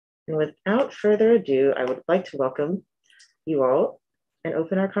And without further ado, I would like to welcome you all and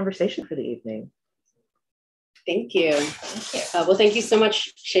open our conversation for the evening. Thank you. Well, thank you so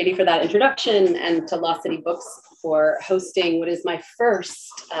much, Shady, for that introduction, and to Lost City Books for hosting what is my first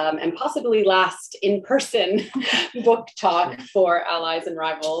and possibly last in-person book talk for Allies and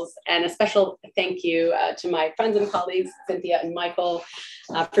Rivals. And a special thank you to my friends and colleagues, Cynthia and Michael,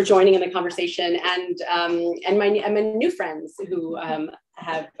 for joining in the conversation, and my new friends who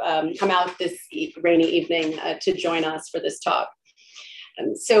have come out this rainy evening to join us for this talk.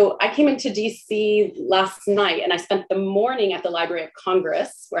 So I came into DC last night, and I spent the morning at the Library of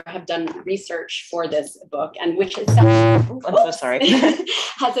Congress, where I have done research for this book, and which is I'm so sorry.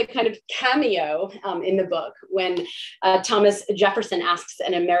 has a kind of cameo in the book when Thomas Jefferson asks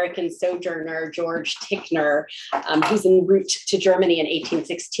an American sojourner, George Ticknor, who's en route to Germany in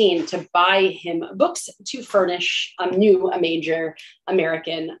 1816, to buy him books to furnish a major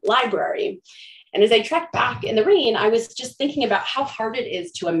American library. And as I trekked back in the rain, I was just thinking about how hard it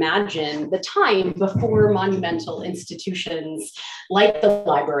is to imagine the time before monumental institutions like the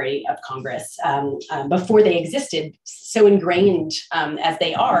Library of Congress, before they existed, so ingrained as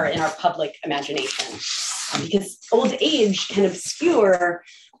they are in our public imagination. Because old age can obscure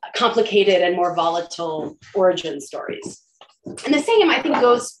complicated and more volatile origin stories. And the same, I think,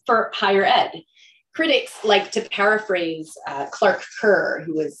 goes for higher ed. Critics like to paraphrase Clark Kerr,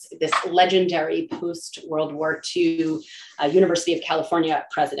 who was this legendary post-World War II University of California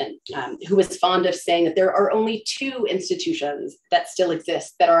president, who was fond of saying that there are only two institutions that still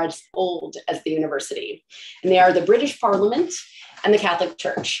exist that are as old as the university. And they are the British Parliament and the Catholic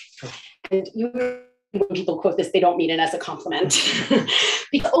Church. And when people quote this, they don't mean it as a compliment.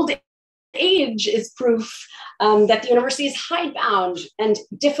 Because old age is proof that the university is hidebound and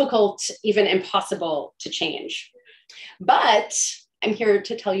difficult, even impossible to change. But I'm here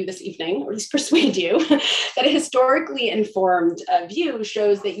to tell you this evening, or at least persuade you, that a historically informed view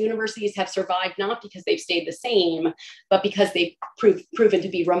shows that universities have survived not because they've stayed the same, but because they've proven to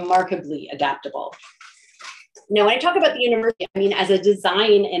be remarkably adaptable. Now, when I talk about the university, I mean as a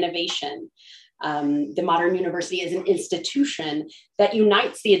design innovation. The modern university is an institution that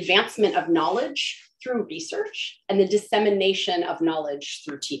unites the advancement of knowledge through research and the dissemination of knowledge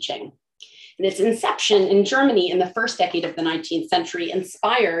through teaching. And its inception in Germany in the first decade of the 19th century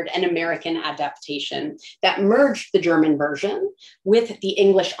inspired an American adaptation that merged the German version with the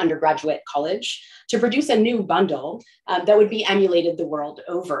English undergraduate college to produce a new bundle that would be emulated the world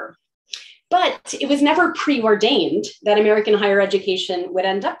over. But it was never preordained that American higher education would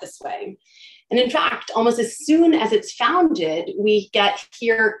end up this way. And in fact, almost as soon as it's founded, we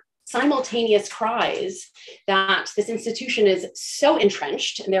hear simultaneous cries that this institution is so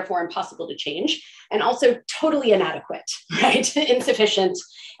entrenched and therefore impossible to change, and also totally inadequate, right? Insufficient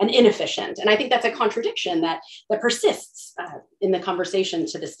and inefficient. And I think that's a contradiction that persists in the conversation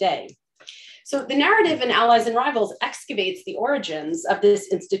to this day. So the narrative in Allies and Rivals excavates the origins of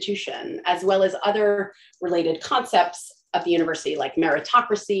this institution, as well as other related concepts of the university, like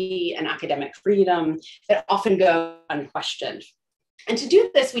meritocracy and academic freedom, that often go unquestioned. And to do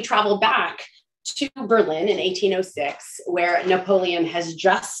this, we travel back to Berlin in 1806, where Napoleon has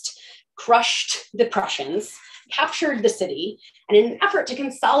just crushed the Prussians, captured the city, and in an effort to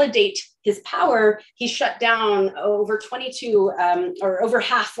consolidate his power, he shut down over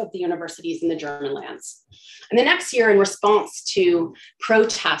half of the universities in the German lands. And the next year, in response to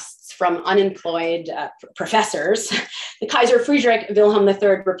protests from unemployed professors, the Kaiser Friedrich Wilhelm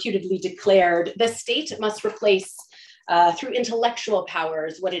III reputedly declared, the state must replace through intellectual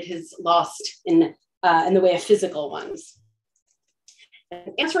powers what it has lost in the way of physical ones.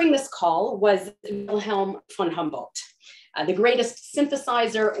 And answering this call was Wilhelm von Humboldt, the greatest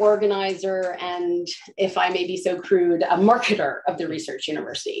synthesizer, organizer, and, if I may be so crude, a marketer of the research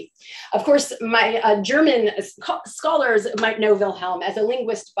university. Of course, my German scholars might know Wilhelm as a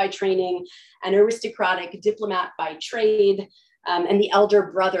linguist by training, an aristocratic diplomat by trade, and the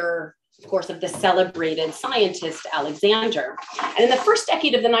elder brother, of course, of the celebrated scientist Alexander. And in the first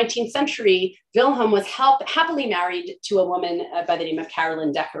decade of the 19th century, Wilhelm was happily married to a woman by the name of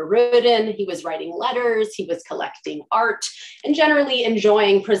Caroline Decker-Roden. He was writing letters, he was collecting art, and generally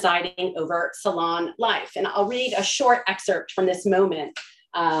enjoying presiding over salon life. And I'll read a short excerpt from this moment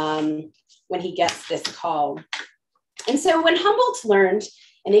when he gets this call. And so when Humboldt learned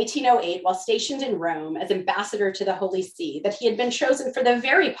in 1808, while stationed in Rome as ambassador to the Holy See, that he had been chosen for the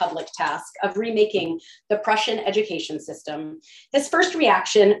very public task of remaking the Prussian education system, his first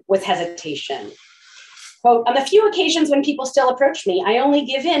reaction was hesitation. Quote, on the few occasions when people still approach me, I only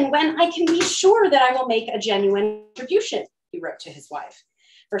give in when I can be sure that I will make a genuine contribution, he wrote to his wife.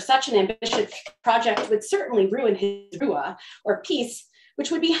 for such an ambitious project would certainly ruin his Rua, or peace,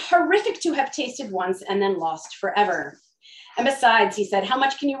 which would be horrific to have tasted once and then lost forever. And besides, he said, how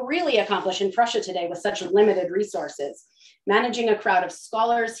much can you really accomplish in Prussia today with such limited resources? Managing a crowd of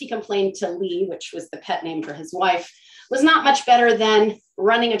scholars, he complained to Lee, which was the pet name for his wife, was not much better than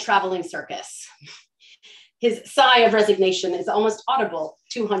running a traveling circus. His sigh of resignation is almost audible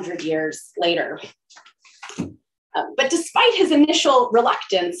 200 years later. But despite his initial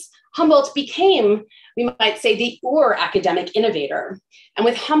reluctance, Humboldt became, we might say, the academic innovator. And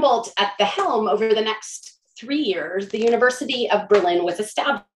with Humboldt at the helm over the next 3 years, the University of Berlin was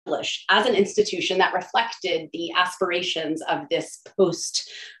established as an institution that reflected the aspirations of this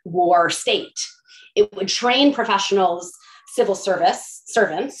post-war state. It would train professionals, civil service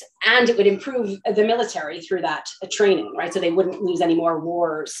servants, and it would improve the military through that training, right? So they wouldn't lose any more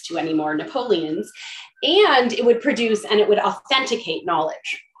wars to any more Napoleons, and it would produce and it would authenticate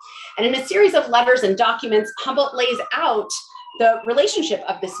knowledge. And in a series of letters and documents, Humboldt lays out the relationship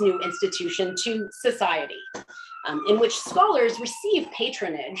of this new institution to society, in which scholars receive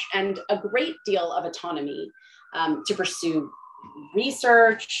patronage and a great deal of autonomy to pursue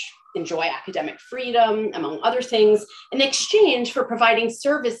research, enjoy academic freedom, among other things, in exchange for providing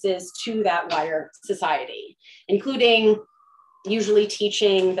services to that wider society, including usually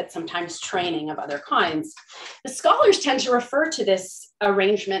teaching, but sometimes training of other kinds. The scholars tend to refer to this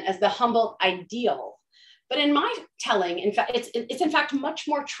arrangement as the Humboldt ideal. But in my telling, in fact, it's in fact much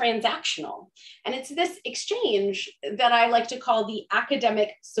more transactional. And it's this exchange that I like to call the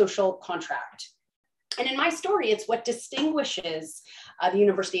academic social contract. And in my story, it's what distinguishes the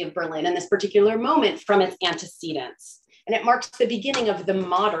University of Berlin in this particular moment from its antecedents. And it marks the beginning of the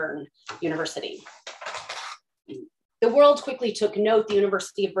modern university. The world quickly took note. The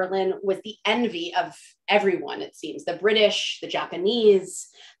University of Berlin was the envy of everyone, it seems. The British, the Japanese,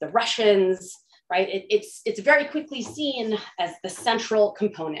 the Russians, right? It's very quickly seen as the central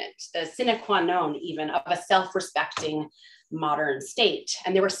component, the sine qua non even of a self-respecting modern state.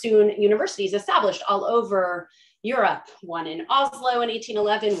 And there were soon universities established all over Europe, one in Oslo in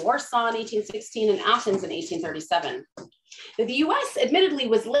 1811, Warsaw in 1816, and Athens in 1837. The US admittedly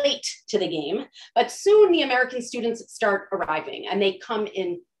was late to the game, but soon the American students start arriving, and they come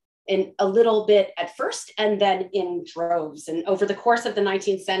in a little bit at first and then in droves. And over the course of the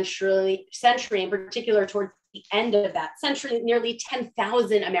 19th century, in particular towards the end of that century, nearly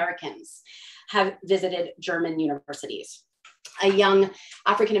 10,000 Americans have visited German universities. A young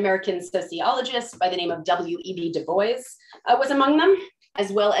African-American sociologist by the name of W.E.B. Du Bois was among them,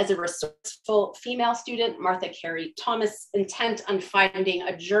 as well as a resourceful female student, Martha Carey Thomas, intent on finding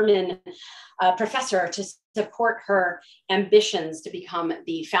a German professor to support her ambitions to become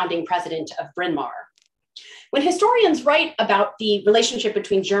the founding president of Bryn Mawr. When historians write about the relationship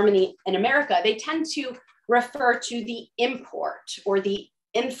between Germany and America, they tend to refer to the import or the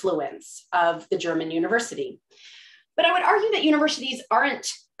influence of the German university. But I would argue that universities aren't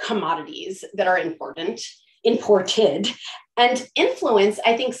commodities that are imported. And influence,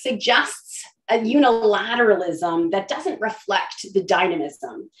 I think, suggests a unilateralism that doesn't reflect the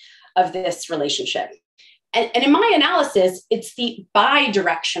dynamism of this relationship. And in my analysis, it's the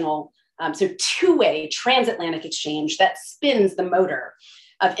bi-directional, so two-way transatlantic exchange that spins the motor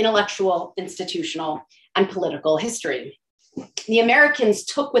of intellectual, institutional, and political history. The Americans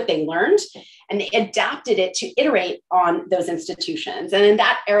took what they learned and they adapted it to iterate on those institutions. And in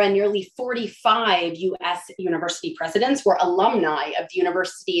that era, nearly 45 US university presidents were alumni of the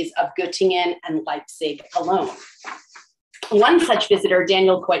universities of Göttingen and Leipzig alone. One such visitor,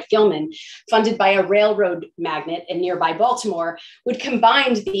 Daniel Coit Gilman, funded by a railroad magnate in nearby Baltimore, would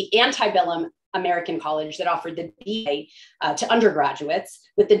combine the antebellum American college that offered the BA to undergraduates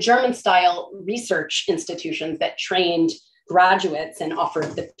with the German-style research institutions that trained graduates and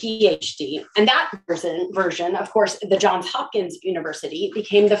offered the PhD. And that version, of course, the Johns Hopkins University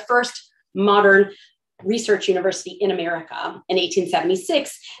became the first modern research university in America in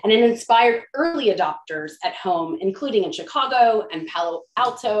 1876, and it inspired early adopters at home, including in Chicago and Palo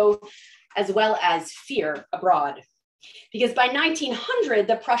Alto, as well as fear abroad. Because by 1900,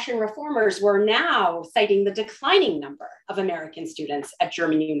 the Prussian reformers were now citing the declining number of American students at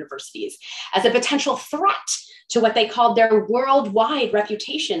German universities as a potential threat to what they called their worldwide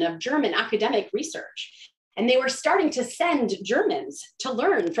reputation of German academic research. And they were starting to send Germans to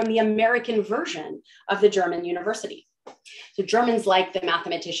learn from the American version of the German university. So Germans like the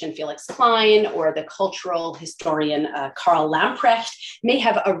mathematician Felix Klein or the cultural historian Karl Lamprecht may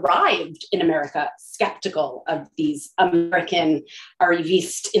have arrived in America skeptical of these American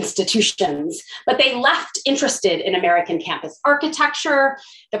Arriviste institutions, but they left interested in American campus architecture,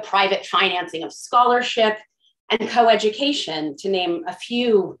 the private financing of scholarship, and co-education, to name a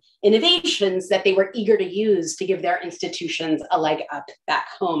few innovations that they were eager to use to give their institutions a leg up back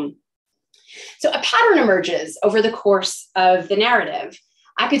home. So a pattern emerges over the course of the narrative.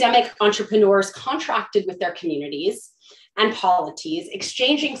 Academic entrepreneurs contracted with their communities and polities,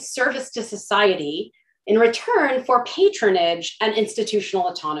 exchanging service to society in return for patronage and institutional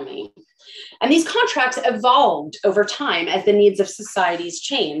autonomy. And these contracts evolved over time as the needs of societies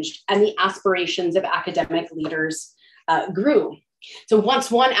changed and the aspirations of academic leaders grew. So once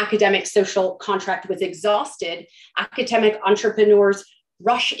one academic social contract was exhausted, academic entrepreneurs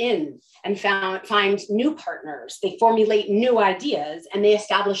rush in and find new partners. They formulate new ideas and they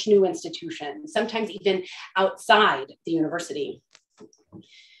establish new institutions, sometimes even outside the university.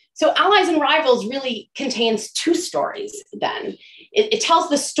 So Allies and Rivals really contains two stories then. It tells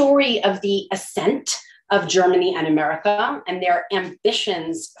the story of the ascent of Germany and America and their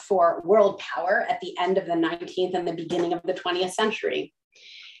ambitions for world power at the end of the 19th and the beginning of the 20th century.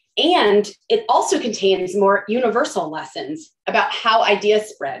 And it also contains more universal lessons about how ideas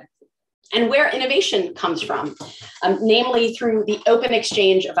spread and where innovation comes from, namely through the open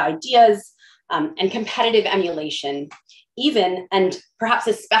exchange of ideas and competitive emulation, even and perhaps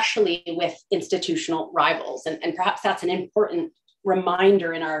especially with institutional rivals. And perhaps that's an important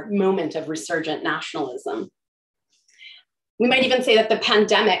reminder in our moment of resurgent nationalism. We might even say that the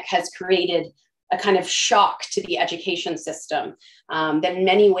pandemic has created a kind of shock to the education system that in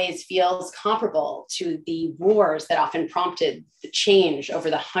many ways feels comparable to the wars that often prompted the change over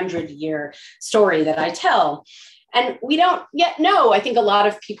the 100-year story that I tell. And we don't yet know, I think a lot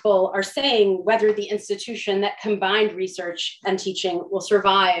of people are saying, whether the institution that combined research and teaching will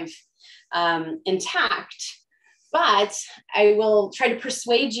survive intact. But I will try to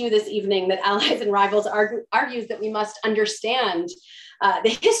persuade you this evening that Allies and Rivals argues that we must understand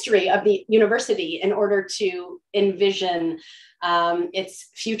the history of the university in order to envision its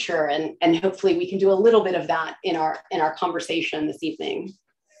future. And hopefully we can do a little bit of that in our conversation this evening.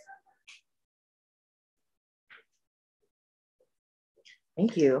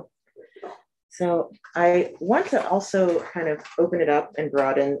 Thank you. So I want to also kind of open it up and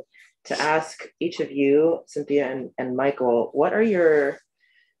broaden to ask each of you, Cynthia and Michael, what are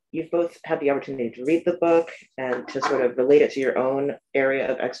you've both had the opportunity to read the book and to sort of relate it to your own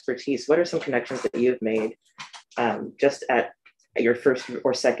area of expertise. What are some connections that you've made just at your first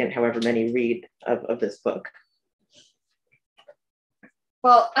or second, however many read of this book?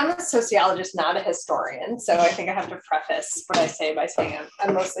 Well, I'm a sociologist, not a historian, so I think I have to preface what I say by saying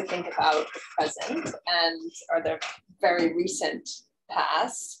I mostly think about the present or the very recent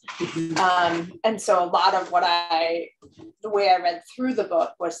past. And so a lot of the way I read through the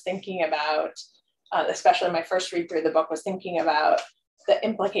book was thinking about, especially my first read through the book, was thinking about the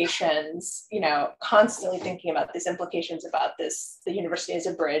implications, constantly thinking about these implications about the university as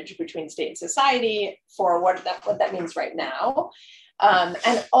a bridge between state and society for what that means right now.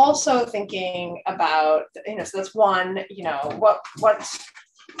 And also thinking about, so that's one,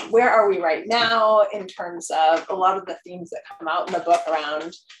 where are we right now in terms of a lot of the themes that come out in the book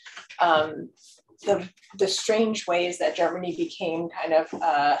around the strange ways that Germany became kind of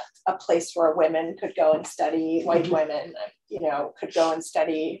a place where women could go and study, white women, could go and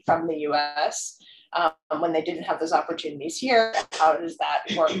study from the US when they didn't have those opportunities here. How does that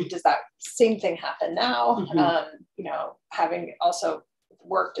work? Does that same thing happen now? Having also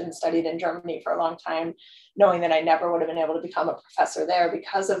worked and studied in Germany for a long time, knowing that I never would have been able to become a professor there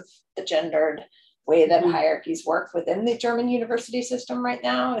because of the gendered way that hierarchies work within the German university system right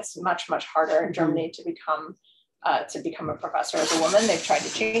now. It's much, much harder in Germany to become a professor as a woman. They've tried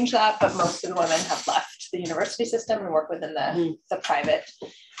to change that, but most of the women have left the university system and work within the private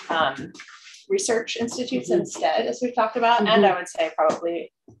research institutes instead, as we've talked about. And I would say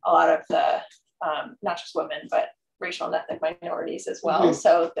probably a lot of the, not just women, but racial and ethnic minorities as well.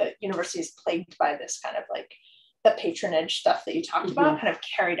 So the university is plagued by this kind of like the patronage stuff that you talked about, kind of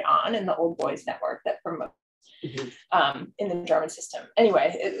carried on in the old boys network that promotes in the German system.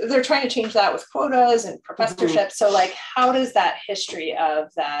 Anyway, they're trying to change that with quotas and professorships. So like, how does that history of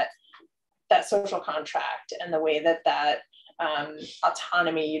that social contract and the way that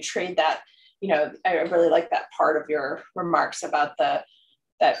autonomy, you trade that, I really like that part of your remarks about that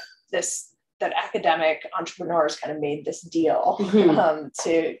that academic entrepreneurs kind of made this deal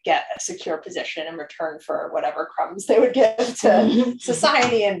to get a secure position in return for whatever crumbs they would give to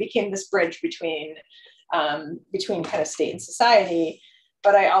society, and became this bridge between kind of state and society.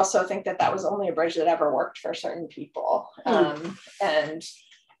 But I also think that that was only a bridge that ever worked for certain people. And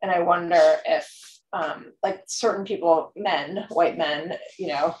I wonder if like certain people, men, white men, you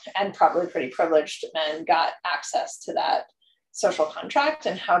know, and probably pretty privileged men, got access to that social contract,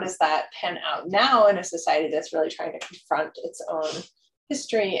 and how does that pan out now in a society that's really trying to confront its own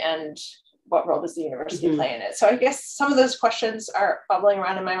history, and what role does the university play in it? So I guess some of those questions are bubbling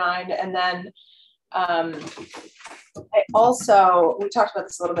around in my mind. And then I also, we talked about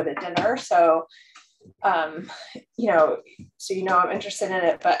this a little bit at dinner, so I'm interested in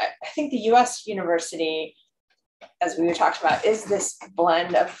it, but I think the US university, as we talked about, is this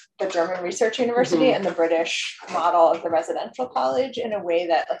blend of the German research university and the British model of the residential college, in a way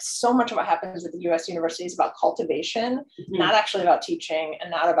that, like, so much of what happens at the US university is about cultivation, not actually about teaching and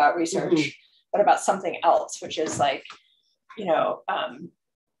not about research, but about something else, which is like,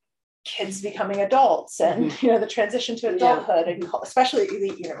 kids becoming adults, and the transition to adulthood, and especially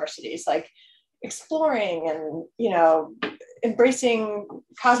elite universities, like exploring and embracing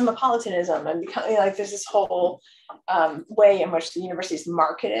cosmopolitanism, and becoming like, there's this whole way in which the university is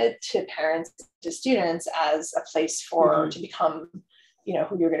marketed to parents, to students, as a place for to become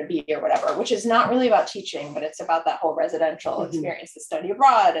who you're going to be or whatever, which is not really about teaching, but it's about that whole residential experience, the study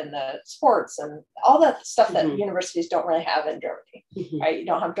abroad and the sports and all that stuff that universities don't really have in Germany, right? You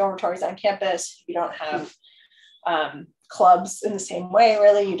don't have dormitories on campus. You don't have clubs in the same way,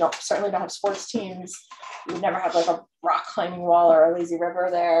 really. You certainly don't have sports teams. You would never have like a rock climbing wall or a lazy river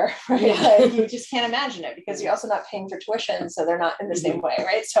there, right? Like, you just can't imagine it, because you're also not paying for tuition, so they're not in the same way,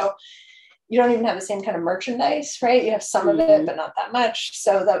 right? So you don't even have the same kind of merchandise, right? You have some of it, but not that much.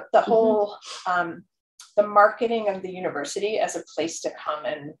 So the whole, the marketing of the university as a place to come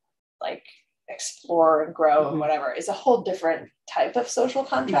and like explore and grow and whatever is a whole different type of social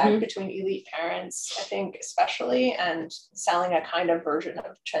contract between elite parents, I think, especially, and selling a kind of version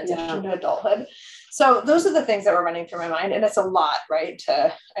of transition to adulthood. So those are the things that were running through my mind, and it's a lot, right?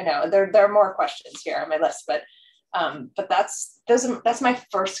 I know there are more questions here on my list, but that's my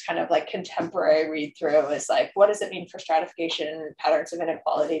first kind of like contemporary read through, is like, what does it mean for stratification and patterns of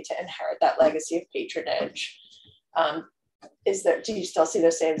inequality to inherit that legacy of patronage? Do you still see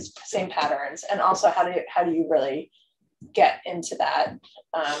those same patterns? And also, how do you really get into that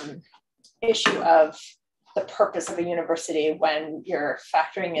issue of the purpose of a university when you're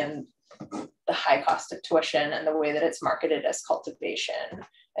factoring in the high cost of tuition and the way that it's marketed as cultivation,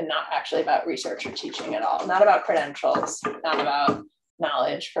 and not actually about research or teaching at all, not about credentials, not about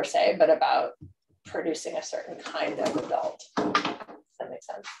knowledge per se, but about producing a certain kind of adult. Does that make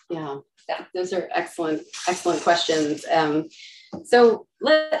sense? Yeah. Those are excellent questions. So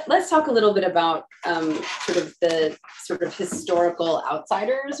let's talk a little bit about the historical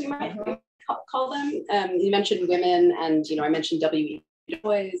outsiders, we might call them. You mentioned women, and I mentioned W.E. Du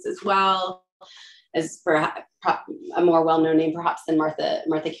Bois as well, as perhaps a more well-known name perhaps than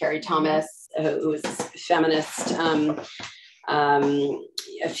Martha Carey Thomas, who was a feminist,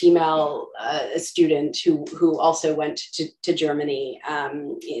 a female student who also went to Germany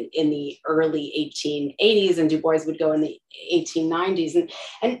in the early 1880s, and Du Bois would go in the 1890s.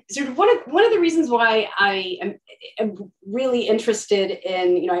 And sort of one of the reasons why I am really interested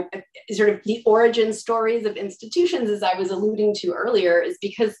in sort of the origin stories of institutions, as I was alluding to earlier, is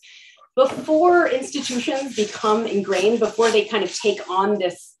because before institutions become ingrained, before they kind of take on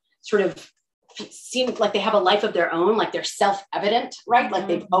this sort of seem like they have a life of their own, like they're self-evident, right? Like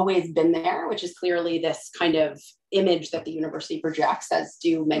they've always been there, which is clearly this kind of image that the university projects, as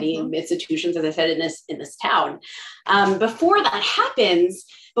do many institutions, as I said, in this town. Before that happens,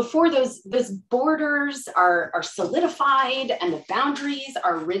 before those borders are solidified and the boundaries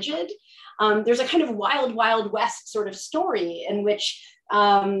are rigid, there's a kind of wild, wild west sort of story in which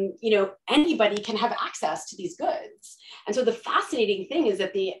anybody can have access to these goods. And so the fascinating thing is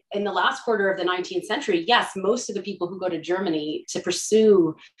that in the last quarter of the 19th century, yes, most of the people who go to Germany to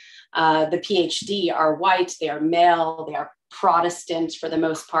pursue the PhD are white, they are male, they are Protestant for the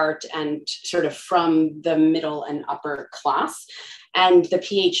most part, and sort of from the middle and upper class. And the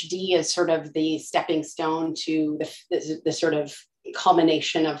PhD is sort of the stepping stone to the sort of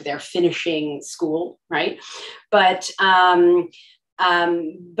culmination of their finishing school, right? But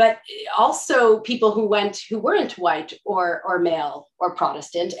also people who weren't white or male or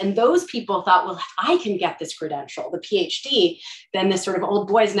Protestant. And those people thought, well, if I can get this credential, the PhD, then this sort of old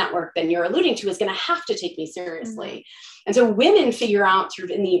boys network that you're alluding to is going to have to take me seriously. And so women figure out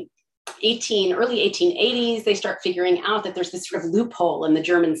sort of in the early 1880s, they start figuring out that there's this sort of loophole in the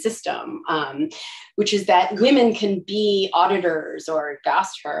German system, which is that women can be auditors or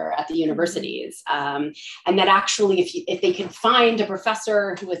Gasther at the universities. And that actually, if they could find a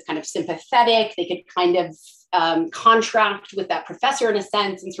professor who was kind of sympathetic, they could kind of contract with that professor in a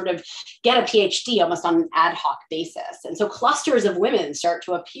sense and sort of get a PhD almost on an ad hoc basis. And so clusters of women start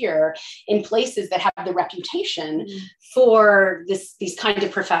to appear in places that have the reputation for these kind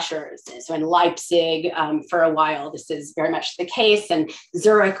of professors. So in Leipzig, for a while, this is very much the case. And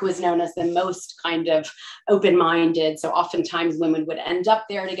Zurich was known as the most kind of open-minded. So oftentimes women would end up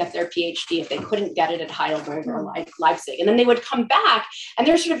there to get their PhD if they couldn't get it at Heidelberg or Leipzig. And then they would come back. And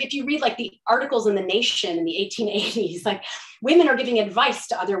there's sort of, if you read like the articles in The Nation in the 1880s, like women are giving advice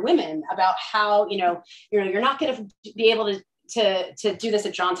to other women about how, you're not going to be able to do this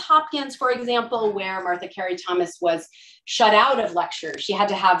at Johns Hopkins, for example, where Martha Carey Thomas was shut out of lectures. She had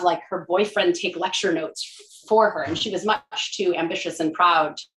to have like her boyfriend take lecture notes for her. And she was much too ambitious and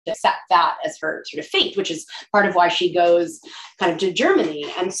proud to accept that as her sort of fate, which is part of why she goes kind of to Germany.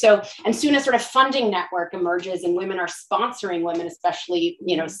 And so, and soon a sort of funding network emerges and women are sponsoring women, especially,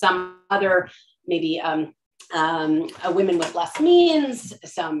 some other maybe women with less means,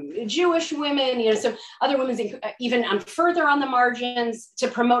 some Jewish women, so other women even further on the margins to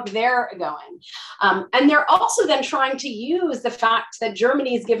promote their going. And they're also then trying to use the fact that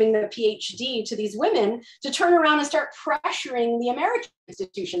Germany is giving the PhD to these women to turn around and start pressuring the American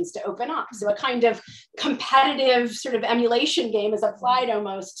institutions to open up. So a kind of competitive sort of emulation game is applied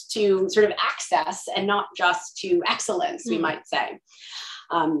almost to sort of access and not just to excellence, we might say.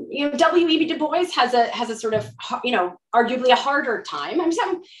 W.E.B. Du Bois has a sort of, arguably a harder time. In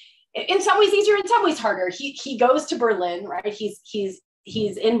some ways easier, in some ways harder. He goes to Berlin, right? He's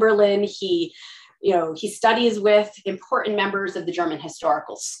in Berlin. He studies with important members of the German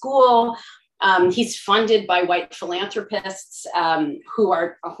Historical School. He's funded by white philanthropists who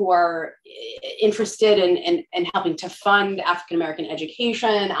are interested in helping to fund African-American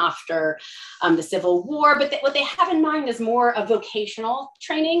education after the Civil War. But what they have in mind is more a vocational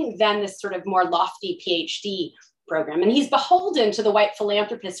training than this sort of more lofty PhD program. And he's beholden to the white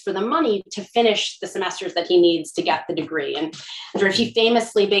philanthropists for the money to finish the semesters that he needs to get the degree. And sort of he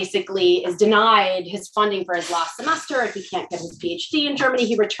famously basically is denied his funding for his last semester. If he can't get his PhD in Germany,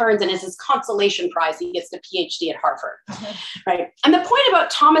 he returns and as his consolation prize, he gets the PhD at Harvard, right? And the point about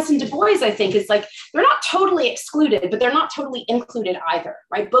Thomas and Du Bois, I think, is like, they're not totally excluded, but they're not totally included either,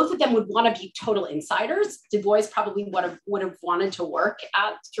 right? Both of them would want to be total insiders. Du Bois probably would have wanted to work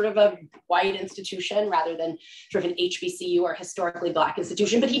at sort of a white institution rather than sort of an HBCU or historically Black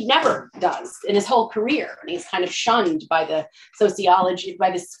institution, but he never does in his whole career. And he's kind of shunned by the sociology,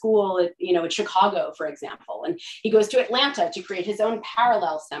 by the school at Chicago, for example. And he goes to Atlanta to create his own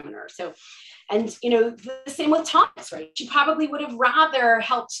parallel seminar. So, and the same with Thomas, right? She probably would have rather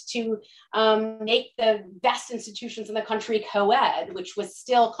helped to make the best institutions in the country co-ed, which was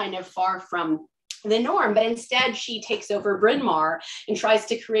still kind of far from the norm. But instead, she takes over Bryn Mawr and tries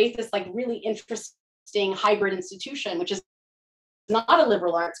to create this like really interesting hybrid institution, which is not a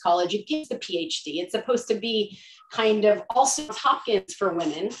liberal arts college. It gives the PhD. It's supposed to be kind of also Hopkins for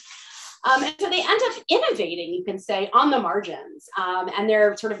women. And so they end up innovating, you can say, on the margins. And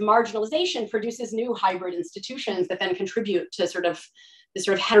their sort of marginalization produces new hybrid institutions that then contribute to sort of the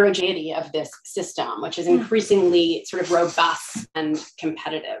sort of heterogeneity of this system, which is increasingly sort of robust and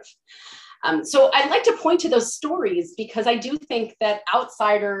competitive. So I'd like to point to those stories because I do think that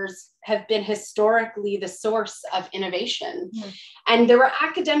outsiders have been historically the source of innovation. And there were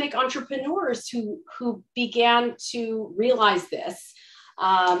academic entrepreneurs who began to realize this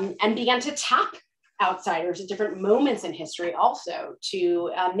and began to tap outsiders at different moments in history also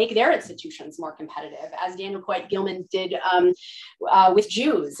to make their institutions more competitive, as Daniel Coit Gilman did with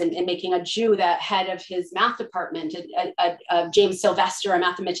Jews and making a Jew the head of his math department, James Sylvester, a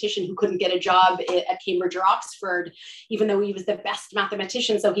mathematician who couldn't get a job at Cambridge or Oxford, even though he was the best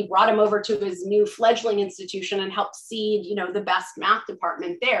mathematician. So he brought him over to his new fledgling institution and helped seed, the best math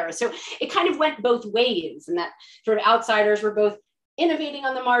department there. So it kind of went both ways, and that sort of outsiders were both innovating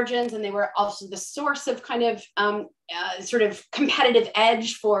on the margins, and they were also the source of kind of sort of competitive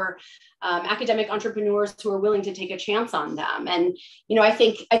edge for academic entrepreneurs who are willing to take a chance on them. And I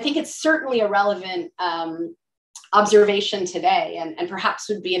think it's certainly a relevant observation today, and perhaps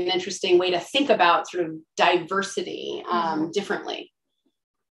would be an interesting way to think about sort of diversity differently.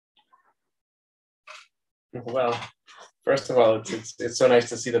 Well, first of all, it's so nice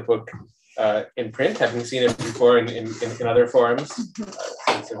to see the book in print, having seen it before in other forums.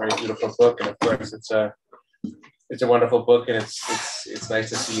 It's a very beautiful book, and of course it's a wonderful book, and it's nice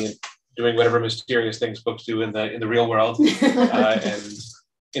to see doing whatever mysterious things books do in the real world, and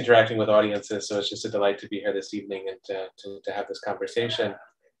interacting with audiences. So it's just a delight to be here this evening and to have this conversation.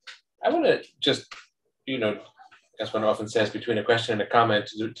 I want to just, as one often says, between a question and a comment,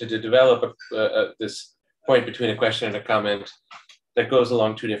 to develop this point between a question and a comment that goes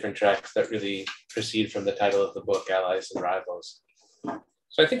along two different tracks that really proceed from the title of the book, Allies and Rivals.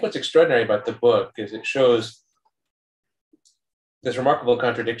 So I think what's extraordinary about the book is it shows this remarkable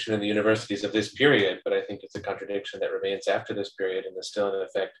contradiction in the universities of this period, but I think it's a contradiction that remains after this period and is still in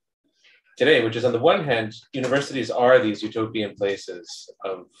effect today, which is, on the one hand, universities are these utopian places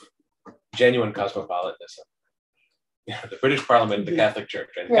of genuine cosmopolitanism. The British Parliament, the Catholic Church,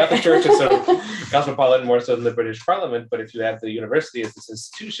 and the Catholic Church is sort of cosmopolitan more so than the British Parliament, but if you have the university as this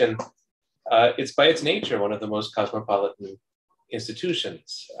institution, it's by its nature one of the most cosmopolitan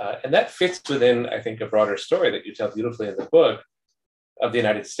institutions. And that fits within, I think, a broader story that you tell beautifully in the book of the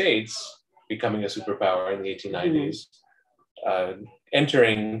United States becoming a superpower in the 1890s,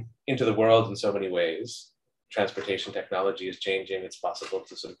 entering into the world in so many ways. Transportation technology is changing. It's possible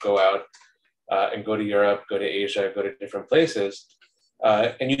to sort of go out and go to Europe, go to Asia, go to different places.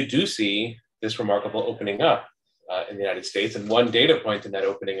 And you do see this remarkable opening up in the United States. And one data point in that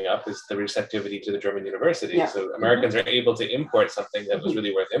opening up is the receptivity to the German university. Yeah. So Americans are able to import something that was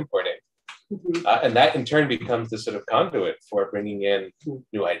really worth importing. And that in turn becomes the sort of conduit for bringing in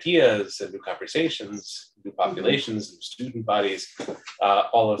new ideas and new conversations, new populations, new student bodies,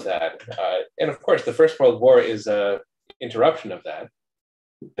 all of that. And of course, the First World War is an interruption of that,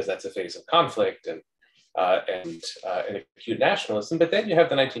 because that's a phase of conflict and acute nationalism. But then you have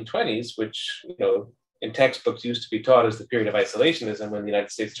the 1920s, which in textbooks used to be taught as the period of isolationism when the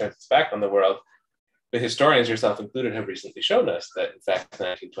United States turns its back on the world. But historians, yourself included, have recently shown us that, in fact, the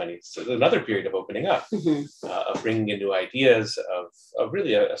 1920s is another period of opening up, of bringing in new ideas, of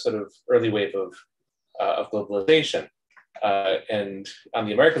really a sort of early wave of globalization. And on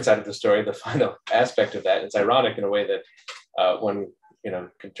the American side of the story, the final aspect of that, it's ironic in a way that one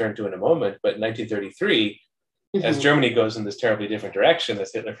can turn to in a moment, but 1933, as Germany goes in this terribly different direction,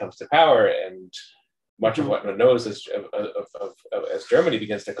 as Hitler comes to power, and much of what one knows as Germany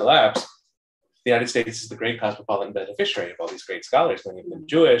begins to collapse, the United States is the great cosmopolitan beneficiary of all these great scholars, many of them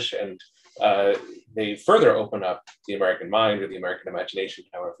Jewish, and they further open up the American mind or the American imagination,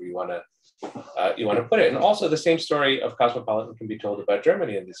 however you want to put it. And also the same story of cosmopolitan can be told about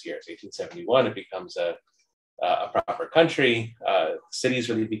Germany in this year. It's 1871, it becomes a proper country. Cities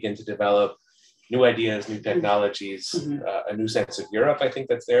really begin to develop new ideas, new technologies, a new sense of Europe, I think,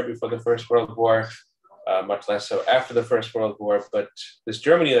 that's there before the First World War. Much less so after the First World War, but this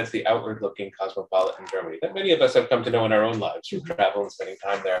Germany, that's the outward-looking cosmopolitan Germany that many of us have come to know in our own lives through travel and spending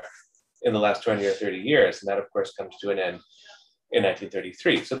time there in the last 20 or 30 years. And that, of course, comes to an end in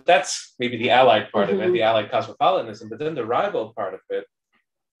 1933. So that's maybe the Allied part of it, the Allied cosmopolitanism. But then the rival part of it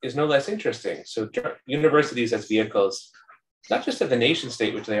is no less interesting. So universities as vehicles, not just of the nation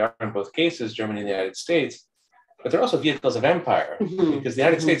state, which they are in both cases, Germany and the United States, but they're also vehicles of empire, because the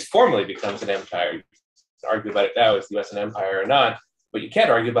United States formally becomes an empire. Argue about it now, is the US an empire or not, but you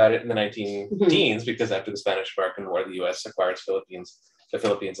can't argue about it in the 19-teens because after the Spanish-American War, the US acquires the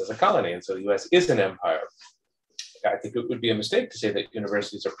Philippines as a colony, and so the US is an empire. I think it would be a mistake to say that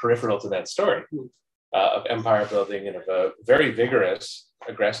universities are peripheral to that story of empire building and of a very vigorous,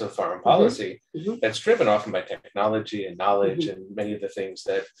 aggressive foreign policy that's driven often by technology and knowledge and many of the things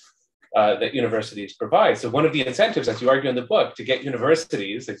that that universities provide. So one of the incentives, as you argue in the book, to get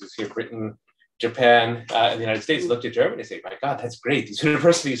universities, as you see Britain, Japan, and the United States looked at Germany and say, my God, that's great. These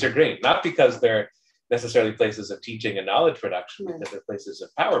universities are great. Not because they're necessarily places of teaching and knowledge production, because they're places of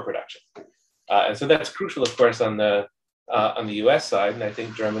power production. And so that's crucial, of course, on the US side. And I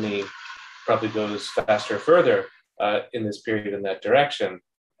think Germany probably goes faster, further in this period in that direction.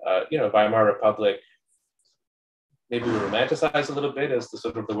 Weimar Republic, maybe we romanticize a little bit as the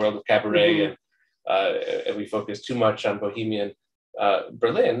sort of the world of cabaret, and we focus too much on Bohemian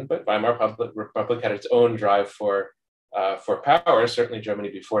Berlin, but Weimar Republic had its own drive for power. Certainly Germany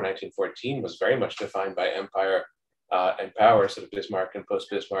before 1914 was very much defined by empire and power, sort of Bismarck and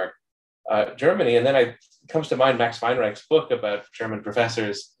post-Bismarck Germany. And then it comes to mind Max Weinreich's book about German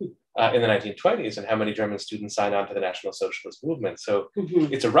professors in the 1920s and how many German students signed on to the National Socialist movement. So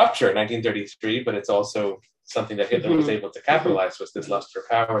it's a rupture in 1933, but it's also something that Hitler was able to capitalize, was this lust for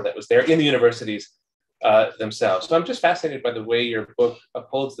power that was there in the universities themselves. So I'm just fascinated by the way your book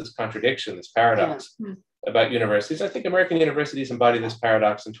upholds this contradiction, this paradox about universities. I think American universities embody this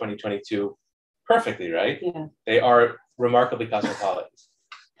paradox in 2022 perfectly, right? Yeah. They are remarkably cosmopolitan.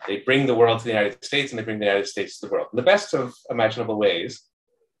 They bring the world to the United States and they bring the United States to the world in the best of imaginable ways.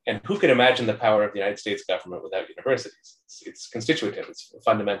 And who could imagine the power of the United States government without universities? It's constitutive, it's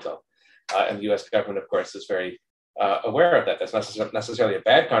fundamental. And the US government, of course, is very aware of that. That's not necessarily a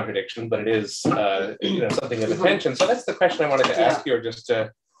bad contradiction, but it is something of attention. So that's the question I wanted to ask you, or just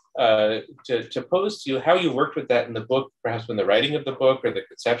to pose to you, how you worked with that in the book, perhaps when the writing of the book or the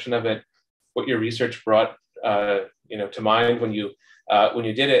conception of it, what your research brought to mind when you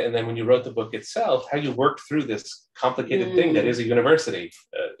did it, and then when you wrote the book itself, how you worked through this complicated thing that is a university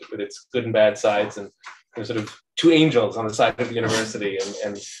with its good and bad sides, and there's sort of two angels on the side of the university,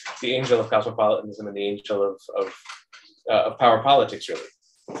 and the angel of cosmopolitanism and the angel of power politics, really.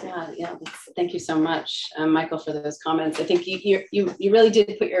 Yeah. Thank you so much, Michael, for those comments. I think you really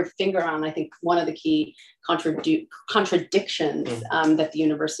did put your finger on, I think, one of the key contradictions that the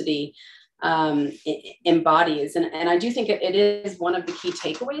university embodies, and I do think it is one of the key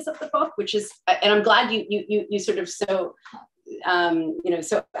takeaways of the book, which is, and I'm glad you sort of so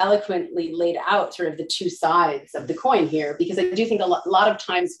eloquently laid out sort of the two sides of the coin here, because I do think a lot of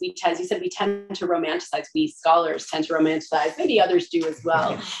times as you said, we tend to romanticize, we scholars tend to romanticize, maybe others do as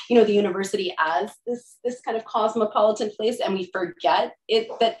well, the university as this kind of cosmopolitan place, and we forget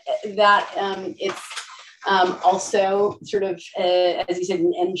that it's also sort of, as you said,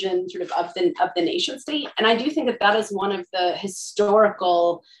 an engine sort of the nation state. And I do think that is one of the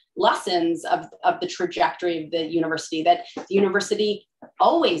historical lessons of the trajectory of the university, that the university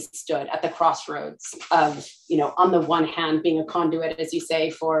always stood at the crossroads of, on the one hand, being a conduit, as you say,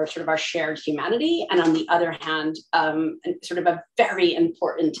 for sort of our shared humanity, and on the other hand, sort of a very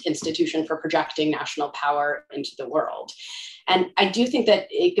important institution for projecting national power into the world. And I do think that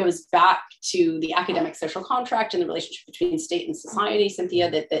it goes back to the academic social contract and the relationship between state and society, Cynthia,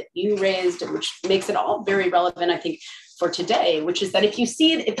 that you raised, which makes it all very relevant, I think, for today, which is that if you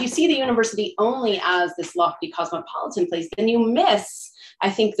see the university only as this lofty cosmopolitan place, then you miss, I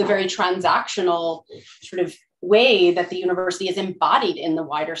think, the very transactional sort of way that the university is embodied in the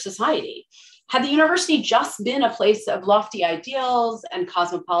wider society. Had the university just been a place of lofty ideals and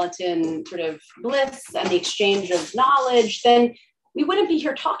cosmopolitan sort of bliss and the exchange of knowledge, then we wouldn't be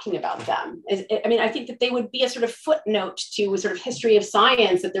here talking about them. I think that they would be a sort of footnote to a sort of history of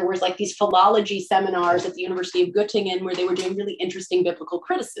science, that there was like these philology seminars at the University of Göttingen where they were doing really interesting biblical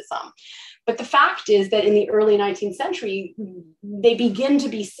criticism. But the fact is that in the early 19th century, they begin to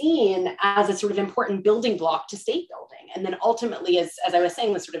be seen as a sort of important building block to state building. And then ultimately, as I was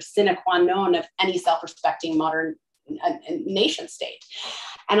saying, the sort of sine qua non of any self-respecting modern nation state.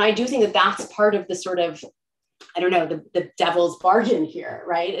 And I do think that that's part of the sort of, the devil's bargain here,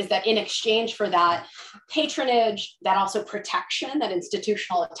 right? Is that in exchange for that patronage, that also protection, that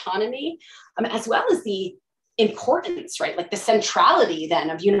institutional autonomy, as well as the importance, right? Like the centrality then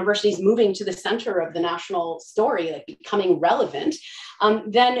of universities moving to the center of the national story, like becoming relevant,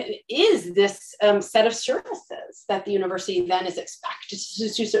 then is this set of services that the university then is expected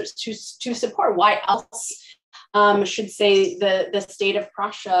to support. Why else should, say, the state of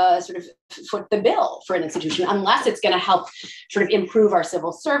Prussia sort of foot the bill for an institution, unless it's going to help sort of improve our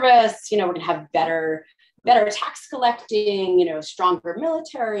civil service? We're going to have better tax collecting, stronger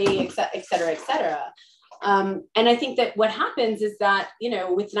military, et cetera, et cetera. And I think that what happens is that,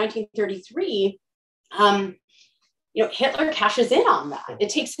 with 1933, Hitler cashes in on that. It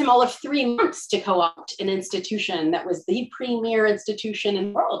takes him all of 3 months to co-opt an institution that was the premier institution in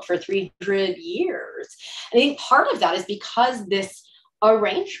the world for 300 years. And I think part of that is because this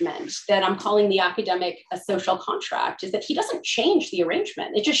arrangement that I'm calling the academic a social contract is that he doesn't change the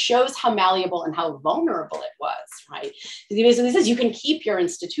arrangement. It just shows how malleable and how vulnerable it was, right? He basically says you can keep your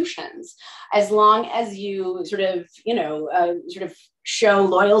institutions as long as you sort of show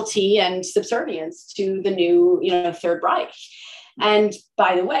loyalty and subservience to the new, Third Reich. And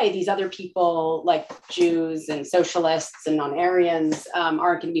by the way, these other people like Jews and socialists and non-Aryans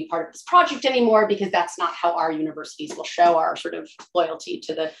aren't going to be part of this project anymore, because that's not how our universities will show our sort of loyalty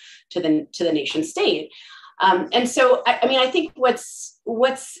to the nation state. And so, I think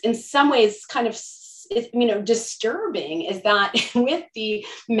what's in some ways kind of disturbing is that with the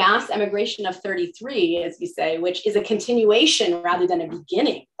mass emigration of 33, as you say, which is a continuation rather than a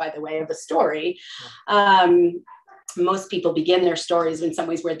beginning, by the way, of a story. Most people begin their stories in some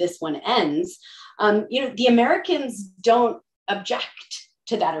ways where this one ends. The Americans don't object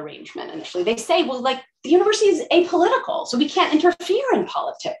to that arrangement initially. They say, well, like, the university is apolitical, so we can't interfere in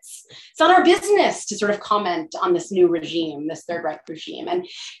politics. It's not our business to sort of comment on this new regime, this Third Reich regime. And,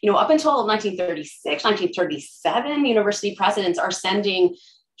 up until 1936, 1937, university presidents are sending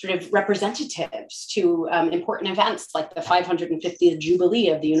sort of representatives to important events like the 550th Jubilee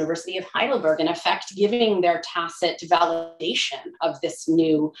of the University of Heidelberg, in effect giving their tacit validation of this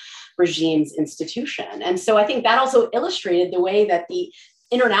new regime's institution. And so I think that also illustrated the way that the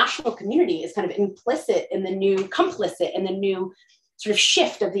international community is kind of complicit in the new sort of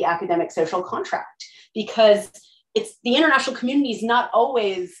shift of the academic social contract, because it's the international community is not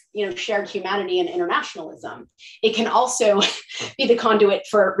always, shared humanity and internationalism. It can also be the conduit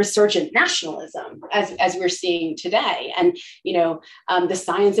for resurgent nationalism, as we're seeing today. And, the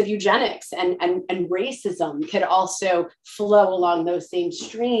science of eugenics and racism could also flow along those same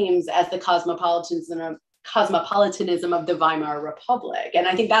streams as the cosmopolitanism of the Weimar Republic. And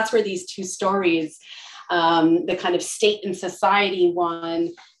I think that's where these two stories, the kind of state and society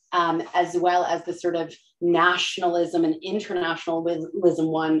one, as well as the sort of nationalism and internationalism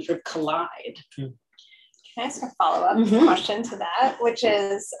one, sort of collide. Can I ask a follow-up question to that, which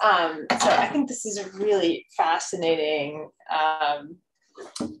is, so I think this is a really fascinating, again,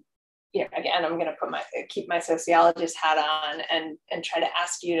 I'm going to keep my sociologist hat on and try to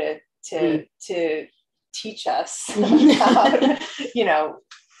ask you to teach us about,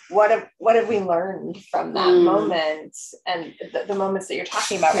 what have we learned from that moment, and the moments that you're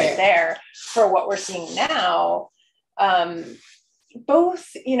talking about right there for what we're seeing now.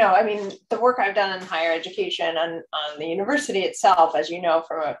 Both, the work I've done in higher education on the university itself, as you know,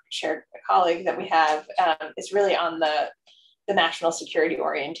 from a shared colleague that we have, is really on the national security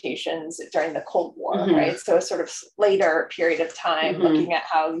orientations during the Cold War, right? So a sort of later period of time, looking at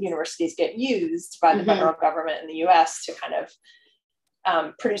how universities get used by the federal government in the US to kind of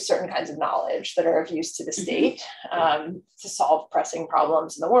produce certain kinds of knowledge that are of use to the state, to solve pressing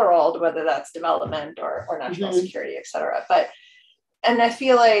problems in the world, whether that's development or national security, et cetera. And I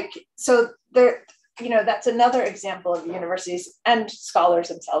feel like, so there, that's another example of universities and scholars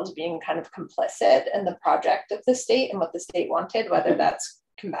themselves being kind of complicit in the project of the state and what the state wanted, whether that's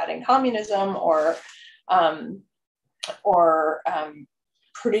combating communism or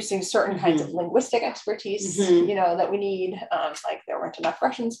producing certain kinds of linguistic expertise, that we need. Like there weren't enough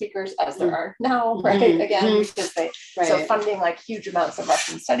Russian speakers, as there are now, right? Again, because so funding like huge amounts of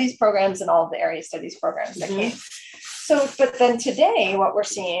Russian studies programs and all of the area studies programs that came. So, but then today, what we're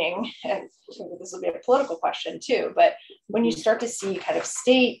seeing, and this will be a political question too, but when you start to see kind of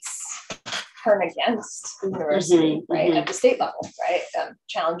states turn against the university, right, at the state level, right,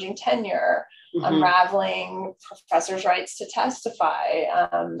 challenging tenure, unraveling professors' rights to testify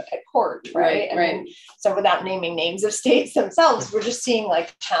at court, right? So without naming names of states themselves, we're just seeing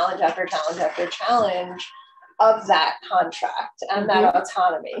like challenge after challenge after challenge of that contract and that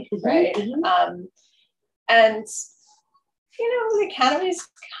autonomy, right? And the academy's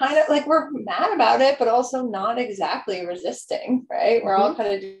kind of like, we're mad about it, but also not exactly resisting, right? We're all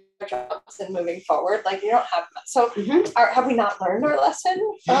kind of doing our jobs and moving forward. Like you don't have, so have we not learned our lesson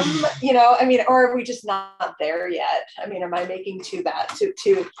from, or are we just not there yet? Am I making to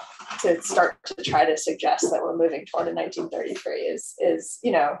start to try to suggest that we're moving toward a 1933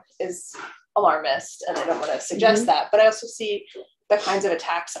 is alarmist, and I don't want to suggest that, but I also see the kinds of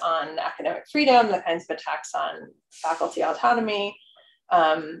attacks on academic freedom, the kinds of attacks on faculty autonomy,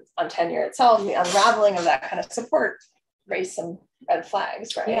 on tenure itself, the unraveling of that kind of support, raise some red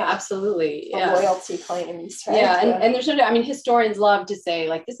flags, right? Yeah, absolutely. Loyalty claims, right? Yeah, and there's historians love to say,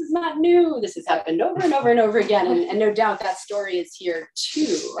 like, this is not new, this has happened over and over and over again, and no doubt that story is here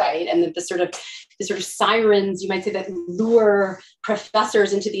too, right? And the sort of sirens, you might say, that lure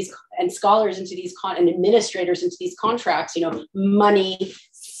professors into these, and scholars into these, and administrators into these contracts, money,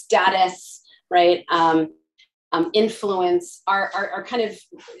 status, right? Influence are kind of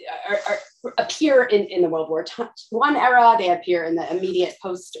appear in the World War I era. They appear in the immediate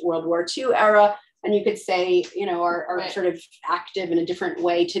post World War II era, and you could say, are sort of active in a different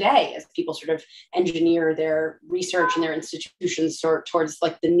way today as people sort of engineer their research and their institutions towards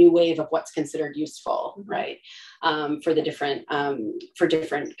like the new wave of what's considered useful, right, for different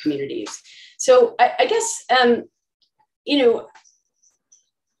communities. So I guess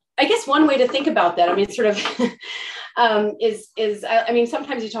I guess one way to think about that, sort of,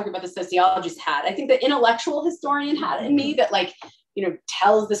 sometimes you talk about the sociologist hat. I think the intellectual historian hat in me that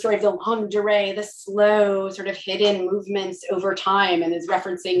tells the story of the longue durée, the slow sort of hidden movements over time, and is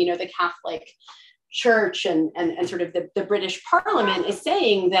referencing, the Catholic Church and sort of the British Parliament is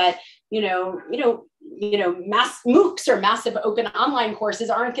saying that, mass MOOCs or massive open online courses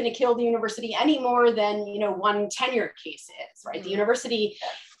aren't going to kill the university any more than, one tenure case is, right? The university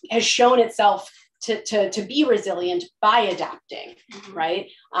has shown itself to be resilient by adapting, right?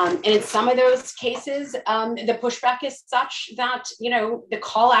 And in some of those cases, the pushback is such that, the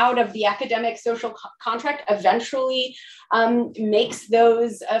call out of the academic social contract eventually makes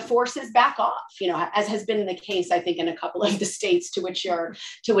those forces back off, as has been the case, I think, in a couple of the states to which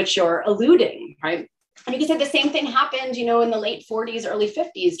you're alluding, right? And you can say the same thing happened, in the late 40s, early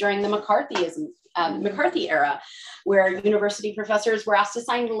 50s during the McCarthy era, where university professors were asked to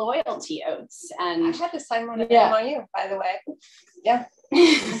sign loyalty oaths. And I had to sign one at NYU, by the way. Yeah.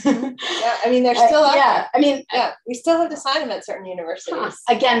 Yeah. I mean, they're still out there. I mean, we still have to sign them at certain universities.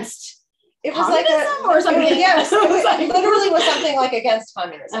 Against it was like or something. It literally was something like against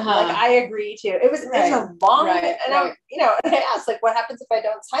communism. Like I agree to. It was a long, and I asked, like, what happens if I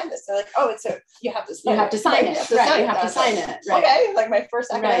don't sign this? They're like, oh, you have to sign it. You have to sign it. You have to sign it. Okay, like my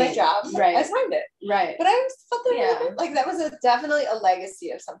first academic job, I signed it. Right. But I was something like that was definitely a legacy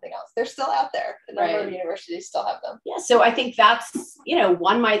of something else. They're still out there. A number of universities still have them. Yeah. So I think that's,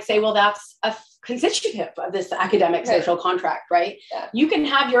 one might say, well, that's a constitutive of this academic social contract, right? Yeah. You can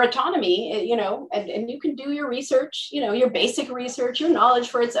have your autonomy, and you can do your research, your basic research, your knowledge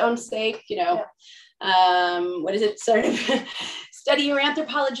for its own sake, what is it, sort of study your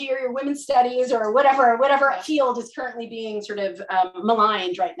anthropology or your women's studies or whatever field is currently being sort of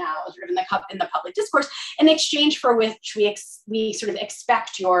maligned right now, sort of in the public discourse, in exchange for which we sort of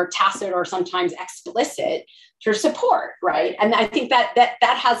expect your tacit or sometimes explicit sort of support, right? And I think that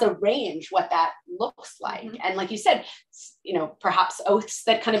has a range what that looks like. Mm-hmm. And like you said, perhaps oaths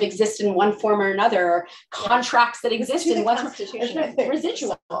that kind of exist in one form or another, or contracts that exist in one constitution,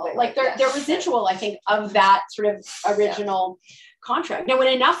 residual, like they're residual, I think, of that sort of original contract. Now, when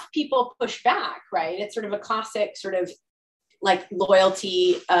enough people push back, right, it's sort of a classic sort of like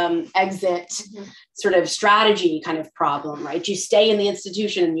loyalty exit sort of strategy kind of problem, right? Do you stay in the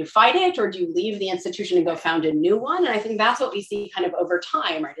institution and you fight it, or do you leave the institution and go found a new one? And I think that's what we see kind of over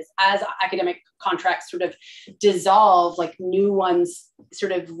time, right? Is as academic contracts sort of dissolve, like new ones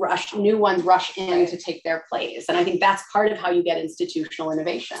rush in to take their place. And I think that's part of how you get institutional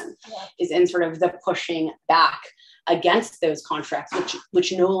innovation, is in sort of the pushing back against those contracts,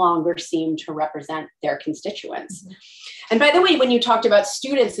 which no longer seem to represent their constituents. Mm-hmm. And by the way, when you talked about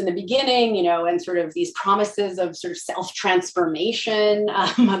students in the beginning, and sort of these promises of sort of self-transformation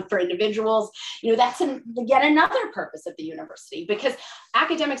for individuals, that's yet another purpose of the university, because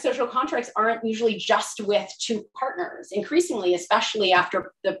academic social contracts aren't usually just with two partners. Increasingly, especially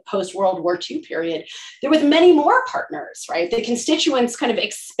after the post-World War II period, there was many more partners, right? The constituents kind of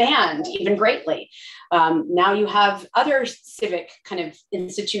expand even greatly. Now you have other civic kind of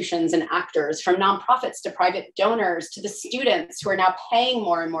institutions and actors, from nonprofits to private donors to the students who are now paying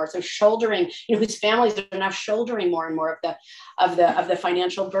more and more. So shouldering, whose families are now shouldering more and more of the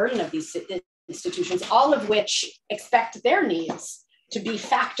financial burden of these institutions, all of which expect their needs to be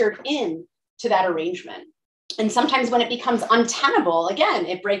factored in to that arrangement. And sometimes when it becomes untenable, again,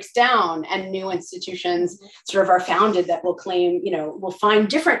 it breaks down, and new institutions sort of are founded that will claim, will find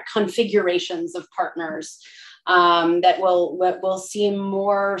different configurations of partners that will seem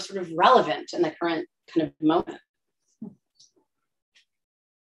more sort of relevant in the current kind of moment.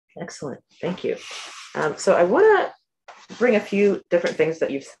 Excellent. Thank you. So I want to bring a few different things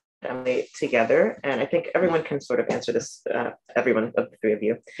that you've Emily together, and I think everyone can sort of answer this, everyone of the three of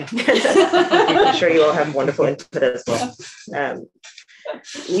you. I'm sure you all have wonderful input as well.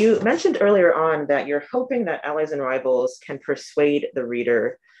 You mentioned earlier on that you're hoping that Allies and Rivals can persuade the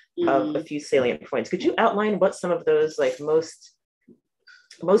reader of a few salient points. Could you outline what some of those like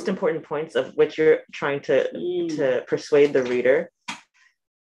most important points of which you're trying to persuade the reader?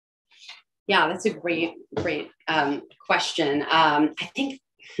 Yeah, that's a great question. I think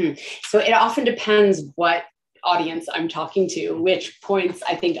so. It often depends what audience I'm talking to, which points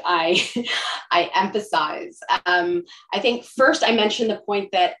I think I emphasize. I think first I mentioned the point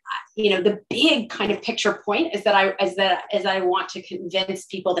that the big kind of picture point is that I want to convince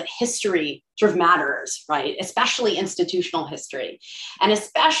people that history sort of matters, right? Especially institutional history, and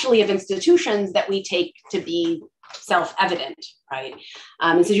especially of institutions that we take to be self-evident, right?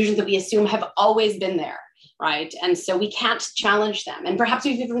 Institutions that we assume have always been there, right? And so we can't challenge them. And perhaps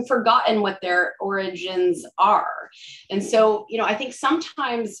we've even forgotten what their origins are. And so, I think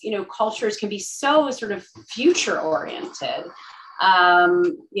sometimes, cultures can be so sort of future oriented.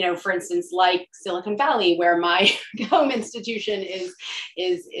 For instance, like Silicon Valley, where my home institution is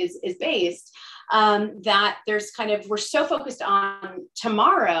based, that there's we're so focused on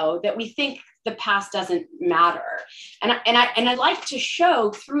tomorrow that we think the past doesn't matter. And I like to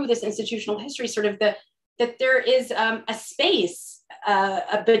show through this institutional history sort of that there is a space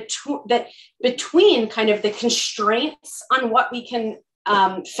between kind of the constraints on what we can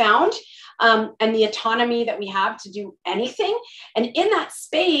found and the autonomy that we have to do anything. And in that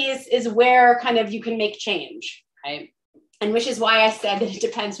space is where kind of you can make change, right? And which is why I said that it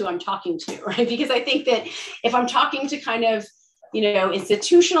depends who I'm talking to, right? Because I think that if I'm talking to kind of,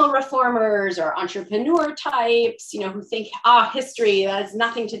 institutional reformers or entrepreneur types, who think, history, that has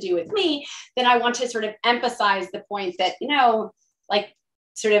nothing to do with me, then I want to sort of emphasize the point that,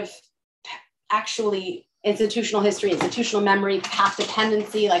 sort of actually institutional history, institutional memory, path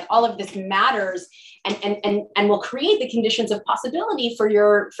dependency, like all of this matters and will create the conditions of possibility for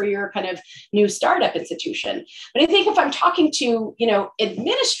your kind of new startup institution. But I think if I'm talking to,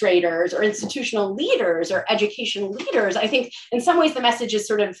 administrators or institutional leaders or education leaders, I think in some ways the message is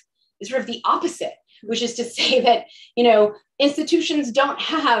sort of the opposite, which is to say that, institutions don't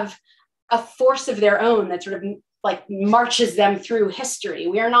have a force of their own that sort of like marches them through history.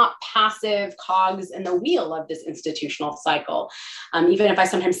 We are not passive cogs in the wheel of this institutional cycle. Even if I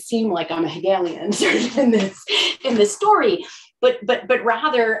sometimes seem like I'm a Hegelian sort of in this story, but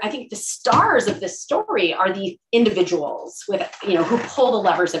rather I think the stars of this story are the individuals with, who pull the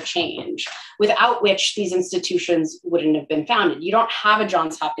levers of change, without which these institutions wouldn't have been founded. You don't have a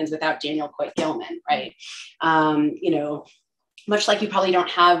Johns Hopkins without Daniel Coit Gilman, right? Much like you probably don't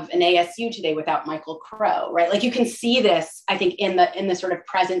have an ASU today without Michael Crow, right? Like you can see this, I think, in the sort of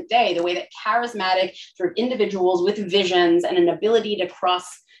present day, the way that charismatic sort of individuals with visions and an ability to cross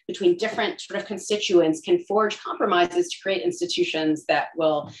between different sort of constituents can forge compromises to create institutions that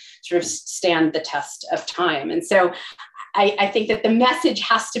will sort of stand the test of time. And so I think that the message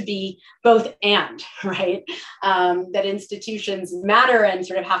has to be both and, right? That institutions matter and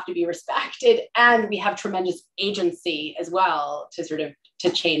sort of have to be respected, and we have tremendous agency as well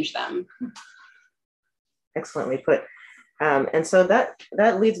to change them. Excellently put. And so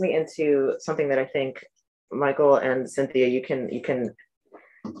that leads me into something that I think Michael and Cynthia, you can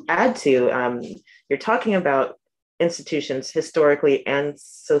add to. You're talking about institutions historically and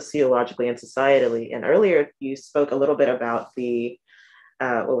sociologically and societally. And earlier you spoke a little bit about the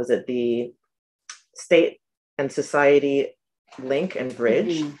state and society link and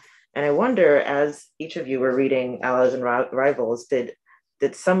bridge. Mm-hmm. And I wonder, as each of you were reading Allies and Rivals, did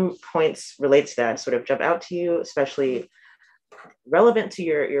some points relate to that sort of jump out to you, especially relevant to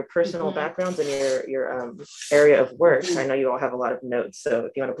your personal mm-hmm. backgrounds and your area of work? Mm-hmm. I know you all have a lot of notes, so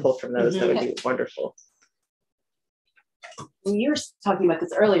if you want to pull from those, mm-hmm. that would be wonderful. You were talking about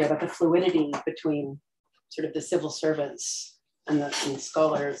this earlier, about the fluidity between sort of the civil servants and the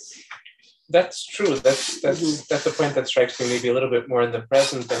scholars. That's true. That's the point that strikes me maybe a little bit more in the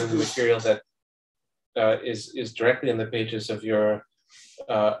present than in the material that is directly in the pages of your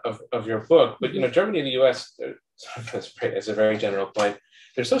book. But Germany and the U.S., as a very general point,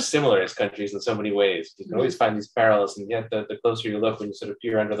 they're so similar as countries in so many ways. You can always find these parallels, and yet the closer you look, when you sort of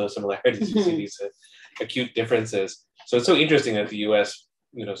peer under those similarities, you see these acute differences. So it's so interesting that the U.S.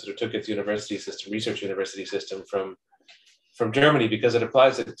 Sort of took its research university system from Germany, because it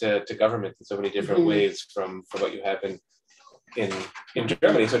applies it to government in so many different ways from what you have in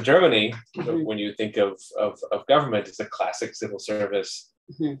Germany. So Germany, when you think of government, it's a classic civil service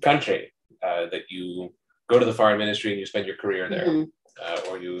country, that you go to the foreign ministry and you spend your career there,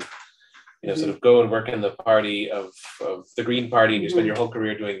 or you sort of go and work in the party of the Green Party and you spend your whole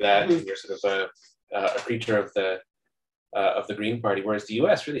career doing that, and you're sort of a creature of the Green Party, whereas the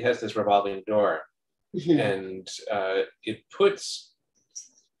U.S. really has this revolving door, and it puts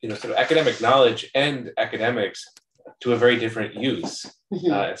sort of academic knowledge and academics to a very different use.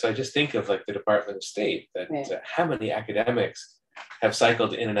 And so I just think of like the Department of State, that how many academics have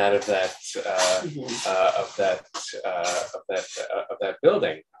cycled in and out of that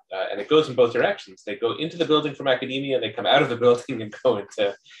building, and it goes in both directions. They go into the building from academia, and they come out of the building and go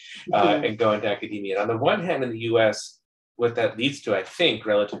into academia. And on the one hand, in the U.S., what that leads to, I think,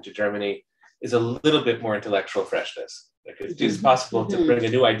 relative to Germany, is a little bit more intellectual freshness. Like it is possible to bring a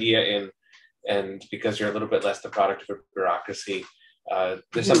new idea in, and because you're a little bit less the product of a bureaucracy,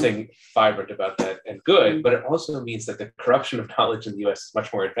 there's something vibrant about that and good, but it also means that the corruption of knowledge in the US is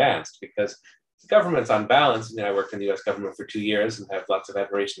much more advanced, because government's on balance. I worked in the US government for 2 years and have lots of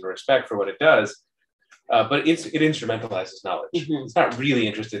admiration and respect for what it does, but it instrumentalizes knowledge. It's not really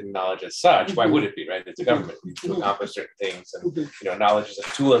interested in knowledge as such. Why would it be, right? It's a government to accomplish certain things, and knowledge is a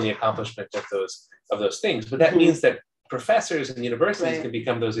tool in the accomplishment of those things. But that means that professors and universities can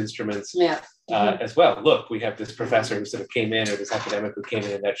become those instruments as well. Look, we have this professor who sort of came in, or this academic who came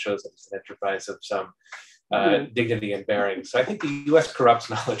in, and that shows that it's an enterprise of some dignity and bearing. So I think the US corrupts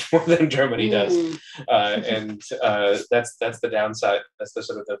knowledge more than Germany does. And that's the downside. That's the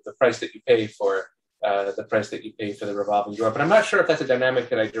sort of the price that you pay for the revolving door. But I'm not sure if that's a dynamic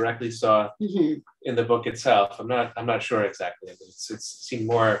that I directly saw in the book itself. I'm not sure exactly. It's seemed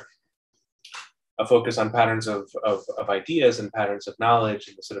more a focus on patterns of ideas and patterns of knowledge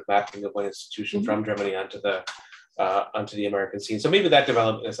and the sort of mapping of one institution from Germany onto the American scene. So maybe that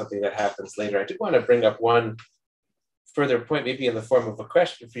development is something that happens later. I did want to bring up one further point, maybe in the form of a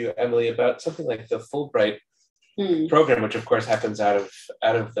question for you, Emily, about something like the Fulbright program, which of course happens out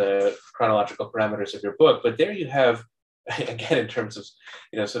of the chronological parameters of your book. But there you have, again, in terms of,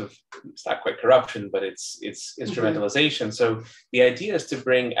 sort of, it's not quite corruption, but it's instrumentalization. So the idea is to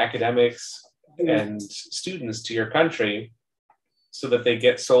bring academics and students to your country so that they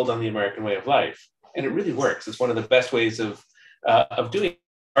get sold on the American way of life. And it really works. It's one of the best ways of doing it,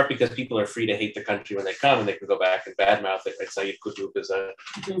 part because people are free to hate the country when they come and they can go back and badmouth it. Right? Saeed Qutb is a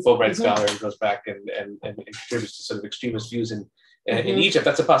Fulbright scholar and goes back and contributes to sort of extremist views in Egypt.